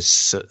father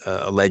was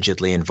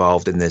allegedly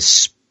involved in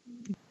this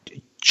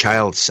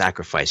child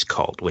sacrifice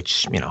cult,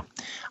 which,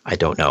 I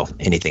don't know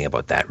anything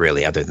about that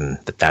really, other than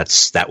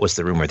that was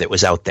the rumor that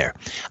was out there.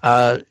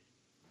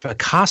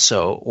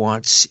 Picasso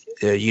wants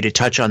you to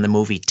touch on the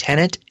movie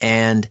Tenet,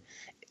 and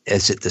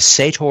is it the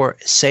Sator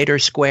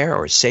Square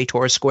or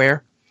Sator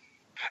Square?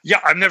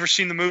 Yeah, I've never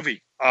seen the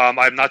movie. I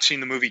have not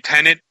seen the movie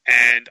Tenet,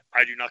 and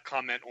I do not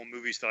comment on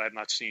movies that I have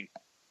not seen.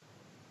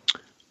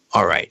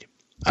 All right.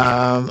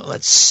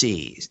 Let's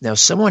see. Now,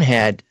 someone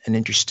had an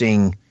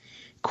interesting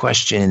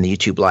question in the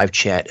YouTube live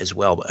chat as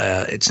well.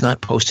 It's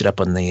not posted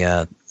up on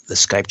the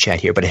Skype chat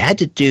here, but it had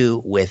to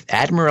do with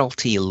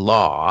Admiralty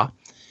Law.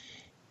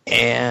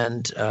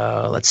 And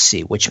let's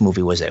see, which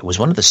movie was it? It was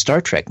one of the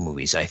Star Trek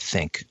movies, I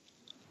think.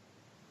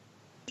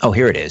 Oh,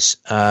 here it is.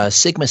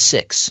 Sigma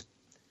 6.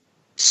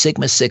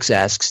 Sigma 6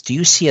 asks, do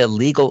you see a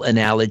legal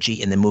analogy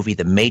in the movie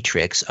The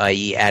Matrix,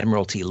 i.e.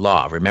 Admiralty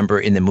Law? Remember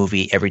in the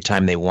movie, every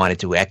time they wanted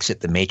to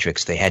exit the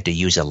Matrix, they had to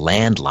use a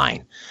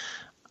landline.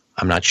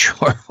 I'm not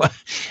sure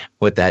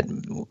what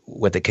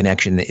the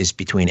connection is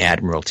between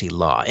Admiralty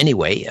Law.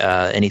 Anyway,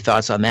 any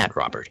thoughts on that,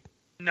 Robert?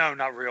 No,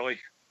 not really.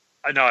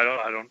 I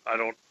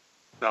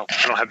don't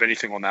have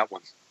anything on that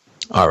one.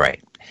 All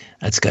right.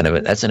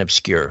 That's an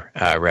obscure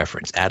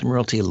reference.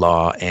 Admiralty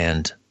Law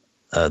and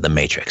The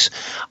Matrix.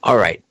 All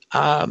right.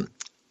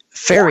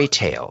 Fairy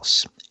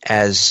tales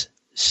as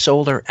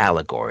solar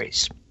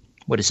allegories.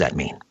 What does that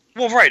mean?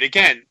 Well, right.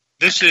 Again,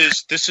 this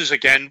is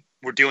again,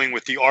 we're dealing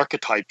with the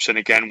archetypes. And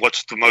again,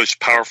 what's the most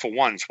powerful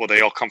ones? Well,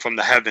 they all come from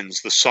the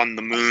heavens, the sun,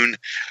 the moon.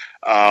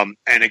 And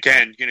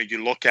again,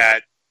 you look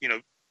at,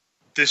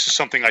 this is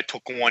something I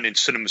took on in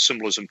Cinema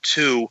Symbolism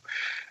 2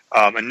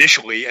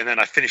 initially, and then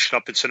I finished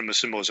up in Cinema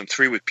Symbolism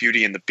 3 with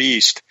Beauty and the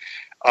Beast.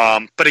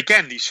 But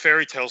again, these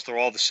fairy tales, they're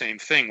all the same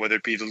thing, whether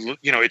it be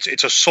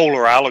it's a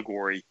solar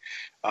allegory.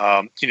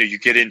 You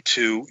get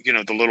into,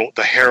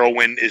 the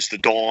heroine is the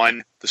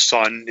dawn, the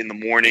sun in the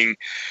morning.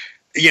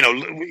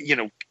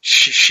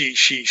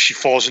 She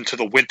falls into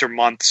the winter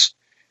months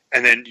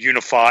and then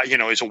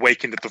is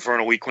awakened at the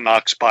vernal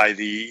equinox by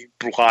the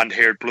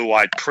blonde-haired,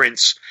 blue-eyed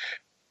prince.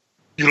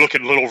 You look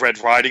at Little Red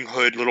Riding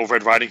Hood. Little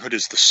Red Riding Hood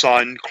is the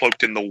sun,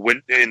 cloaked in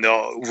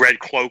the red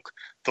cloak,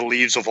 the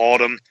leaves of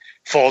autumn,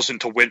 falls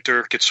into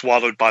winter, gets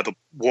swallowed by the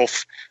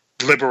wolf,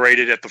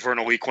 liberated at the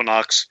vernal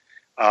equinox,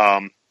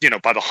 by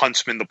the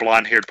huntsman, the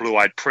blonde-haired,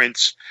 blue-eyed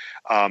prince.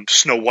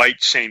 Snow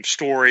White, same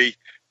story.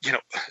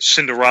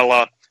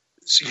 Cinderella,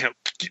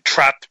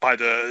 trapped by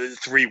the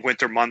 3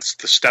 winter months,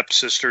 the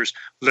stepsisters,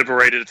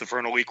 liberated at the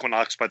vernal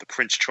equinox by the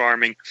Prince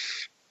Charming.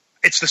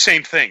 It's the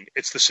same thing.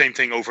 It's the same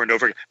thing over and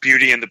over again.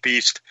 Beauty and the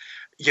Beast.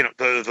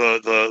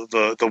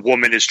 The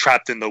woman is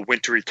trapped in the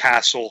wintry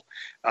castle,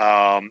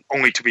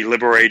 only to be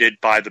liberated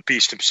by the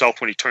Beast himself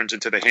when he turns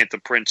into the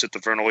Hampton Prince at the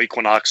vernal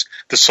equinox.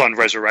 The sun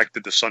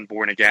resurrected, the sun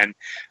born again.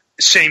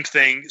 Same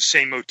thing,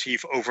 same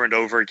motif over and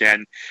over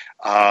again.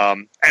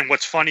 And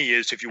what's funny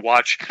is if you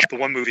watch the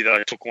one movie that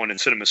I took on in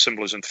Cinema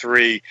Symbolism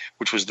 3,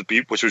 which was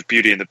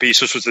Beauty and the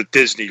Beast. This was the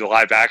Disney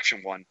live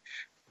action one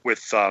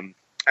with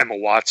Emma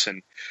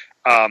Watson.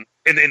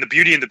 In the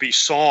Beauty and the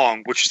Beast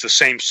song, which is the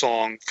same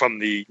song from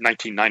the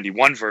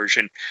 1991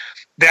 version,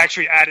 they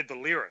actually added the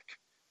lyric.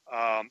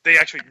 They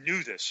actually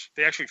knew this.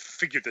 They actually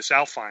figured this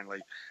out finally.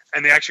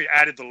 And they actually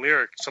added the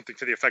lyric, something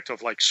to the effect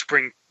of like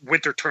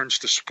winter turns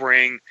to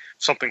spring,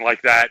 something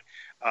like that.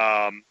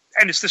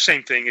 And it's the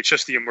same thing. It's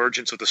just the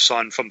emergence of the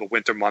sun from the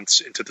winter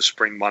months into the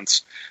spring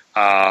months.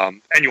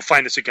 And you'll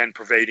find this again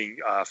pervading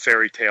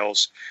fairy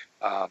tales.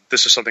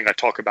 This is something I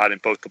talk about in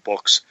both the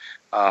books.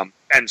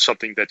 And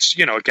something that's,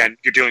 again,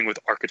 you're dealing with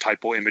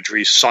archetypal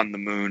imagery, sun, the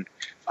moon,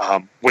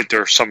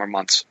 winter, summer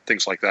months,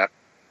 things like that.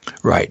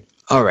 Right.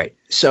 All right.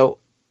 So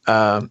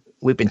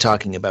we've been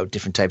talking about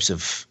different types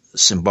of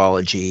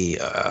symbology,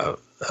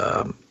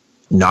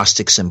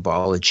 Gnostic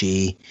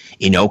symbology,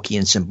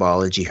 Enochian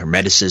symbology,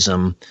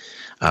 Hermeticism,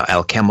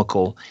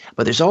 alchemical.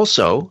 But there's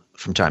also,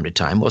 from time to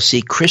time, we'll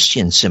see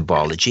Christian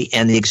symbology.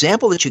 And the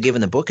example that you give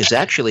in the book is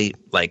actually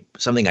like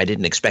something I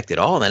didn't expect at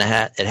all. And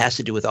it has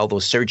to do with all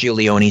those Sergio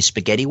Leone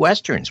spaghetti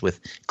westerns with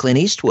Clint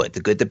Eastwood,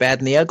 The Good, the Bad,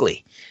 and the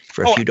Ugly,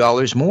 for a few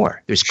dollars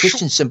more. There's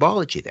Christian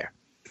symbology there.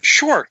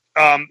 Sure.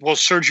 Well,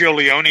 Sergio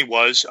Leone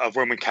was a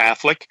Roman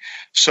Catholic,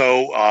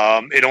 so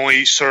it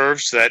only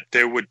serves that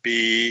there would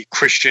be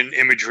Christian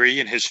imagery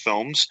in his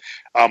films.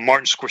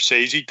 Martin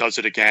Scorsese does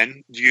it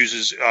again,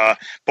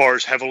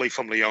 borrows heavily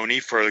from Leone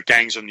for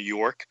Gangs of New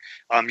York,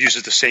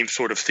 uses the same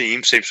sort of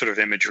theme, same sort of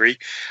imagery.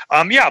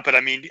 But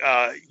I mean,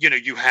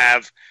 you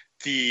have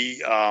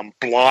the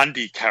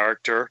Blondie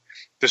character.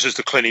 This is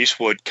the Clint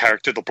Eastwood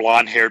character, the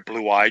blonde-haired,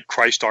 blue-eyed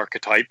Christ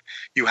archetype.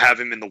 You have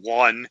him in the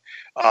one...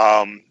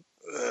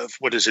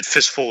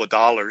 Fistful of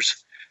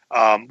Dollars,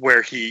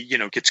 where he,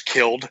 gets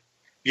killed,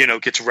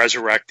 gets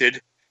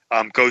resurrected,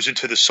 goes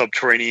into the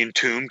subterranean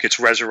tomb, gets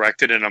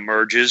resurrected and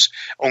emerges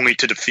only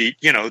to defeat,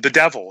 the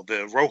devil,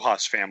 the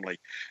Rojas family.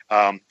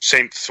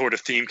 Same sort of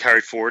theme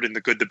carried forward in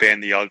The Good, the Bad,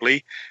 and the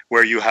Ugly,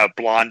 where you have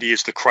Blondie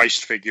as the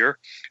Christ figure,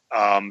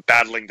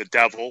 battling the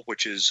devil,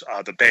 which is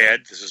the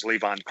bad. This is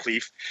Levon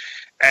Cleef.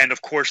 And,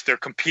 of course, they're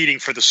competing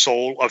for the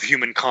soul of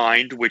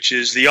humankind, which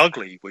is the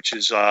Ugly, which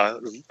is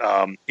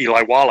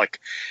Eli Wallach.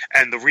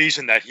 And the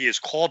reason that he is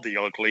called the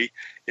Ugly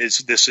is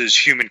this is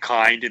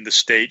humankind in the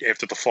state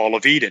after the fall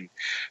of Eden.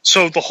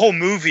 So the whole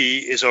movie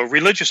is a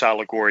religious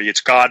allegory. It's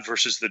God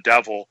versus the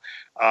devil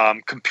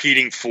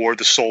competing for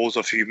the souls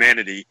of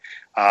humanity,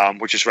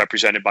 which is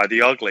represented by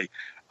the Ugly.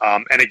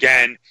 And,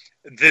 again,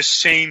 this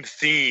same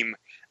theme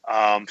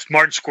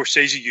Martin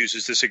Scorsese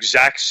uses this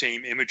exact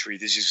same imagery,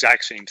 these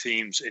exact same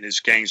themes in his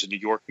Gangs of New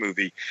York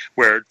movie,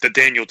 where the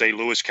Daniel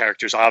Day-Lewis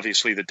character is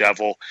obviously the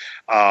devil.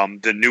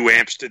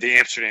 The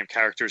Amsterdam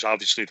character is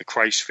obviously the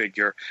Christ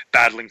figure,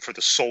 battling for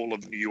the soul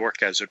of New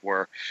York, as it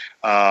were.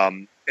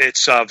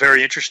 It's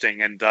very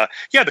interesting. And,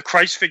 the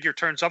Christ figure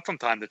turns up from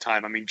time to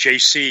time. I mean,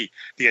 JC,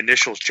 the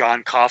initials,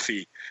 John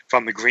Coffey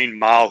from the Green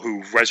Mile,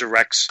 who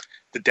resurrects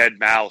the dead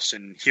mouse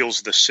and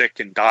heals the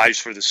sick and dies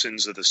for the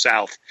sins of the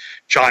South.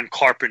 John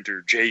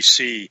Carpenter,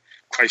 J.C.,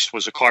 Christ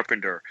was a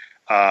carpenter,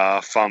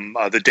 from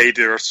the day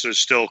the earth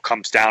still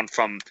comes down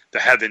from the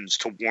heavens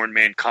to warn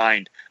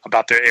mankind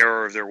about their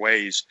error of their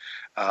ways.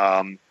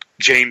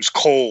 James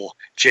Cole,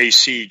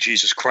 J.C.,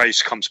 Jesus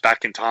Christ, comes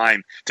back in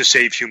time to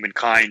save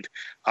humankind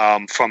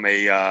from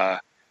a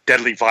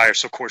deadly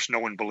virus. Of course, no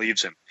one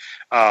believes him.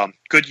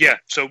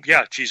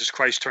 Jesus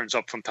Christ turns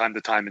up from time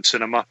to time in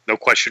cinema, no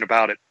question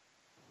about it.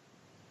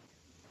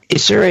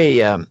 Is there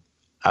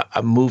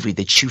a movie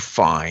that you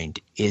find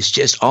is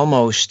just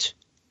almost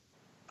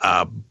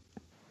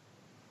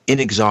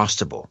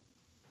inexhaustible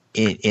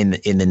in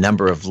the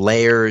number of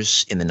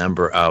layers, in the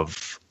number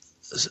of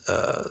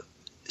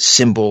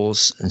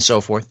symbols, and so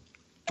forth?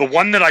 The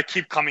one that I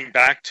keep coming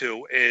back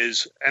to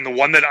is, and the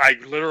one that I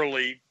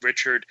literally,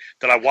 Richard,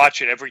 that I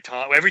watch it every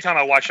time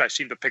I watch it, I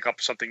seem to pick up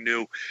something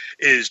new,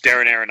 is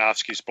Darren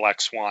Aronofsky's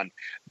Black Swan.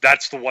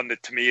 That's the one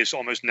that to me is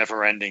almost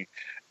never ending.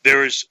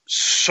 There is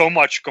so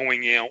much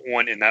going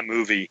on in that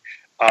movie.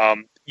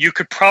 You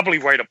could probably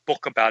write a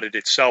book about it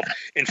itself.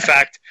 In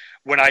fact,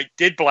 when I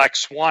did Black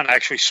Swan, I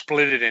actually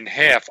split it in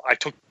half. I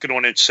took it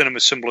on in Cinema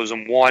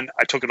Symbolism 1.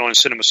 I took it on in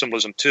Cinema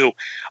Symbolism 2.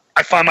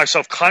 I find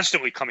myself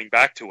constantly coming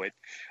back to it.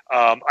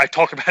 I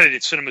talk about it in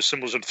Cinema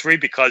Symbolism 3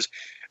 because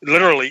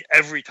literally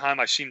every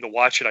time I seem to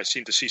watch it, I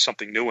seem to see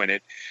something new in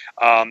it.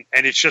 And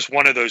it's just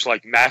one of those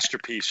like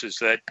masterpieces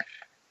that,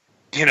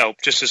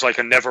 just as like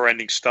a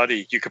never-ending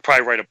study. You could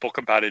probably write a book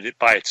about it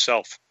by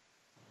itself.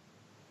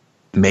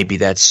 Maybe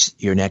that's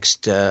your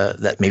next.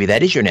 Maybe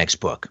that is your next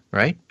book,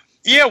 right?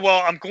 Yeah,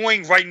 well, I'm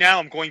going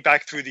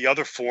back through the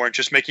other four and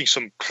just making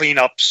some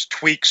cleanups,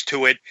 tweaks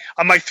to it.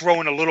 I might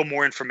throw in a little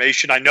more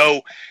information. I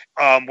know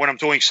when I'm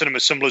doing Cinema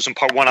Symbolism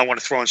Part 1, I want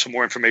to throw in some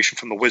more information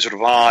from The Wizard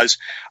of Oz.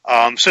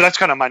 So that's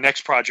kind of my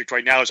next project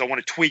right now is I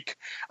want to tweak.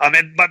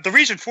 But the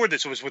reason for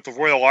this was with the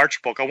Royal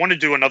Arch book. I want to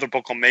do another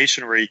book on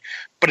Masonry,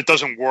 but it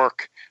doesn't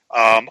work.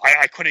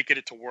 I couldn't get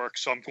it to work,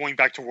 so I'm going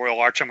back to Royal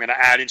Arch. I'm going to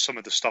add in some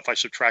of the stuff I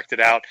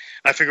subtracted out.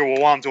 And I figure,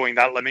 well, while I'm doing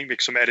that, let me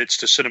make some edits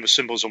to Cinema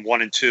Symbolism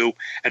 1 and 2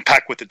 and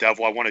Pact with the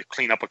Devil. I want to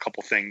clean up a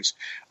couple things.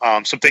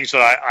 Some things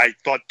that I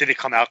thought didn't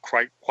come out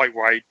quite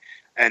right,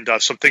 and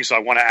some things that I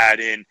want to add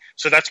in.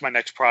 So that's my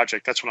next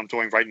project. That's what I'm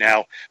doing right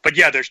now. But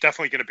yeah, there's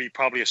definitely going to be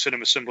probably a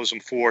Cinema Symbolism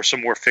 4,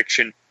 some more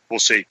fiction. We'll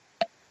see.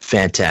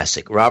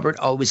 Fantastic. Robert,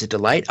 always a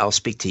delight. I'll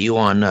speak to you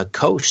on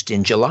Coast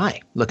in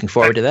July. Looking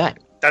forward to that.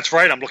 That's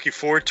right. I'm looking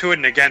forward to it.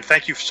 And again,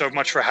 thank you so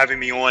much for having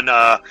me on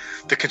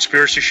the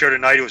Conspiracy Show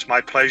tonight. It was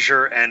my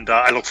pleasure, and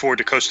I look forward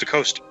to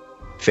Coast.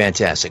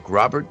 Fantastic.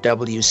 Robert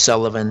W.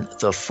 Sullivan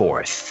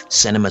IV,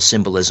 Cinema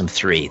Symbolism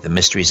 3, The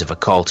Mysteries of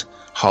Occult,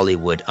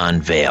 Hollywood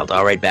Unveiled.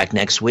 All right, back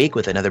next week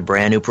with another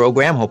brand new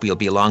program. Hope you'll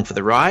be along for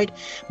the ride.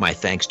 My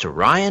thanks to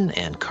Ryan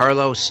and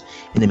Carlos.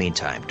 In the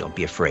meantime, don't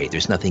be afraid.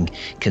 There's nothing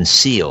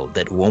concealed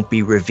that won't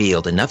be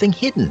revealed, and nothing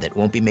hidden that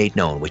won't be made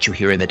known. What you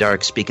hear in the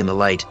dark, speak in the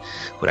light.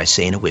 What I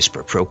say in a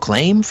whisper,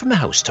 proclaim from the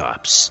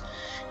housetops.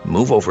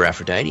 Move over,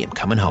 Aphrodite. I'm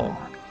coming home.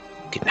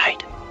 Good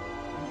night.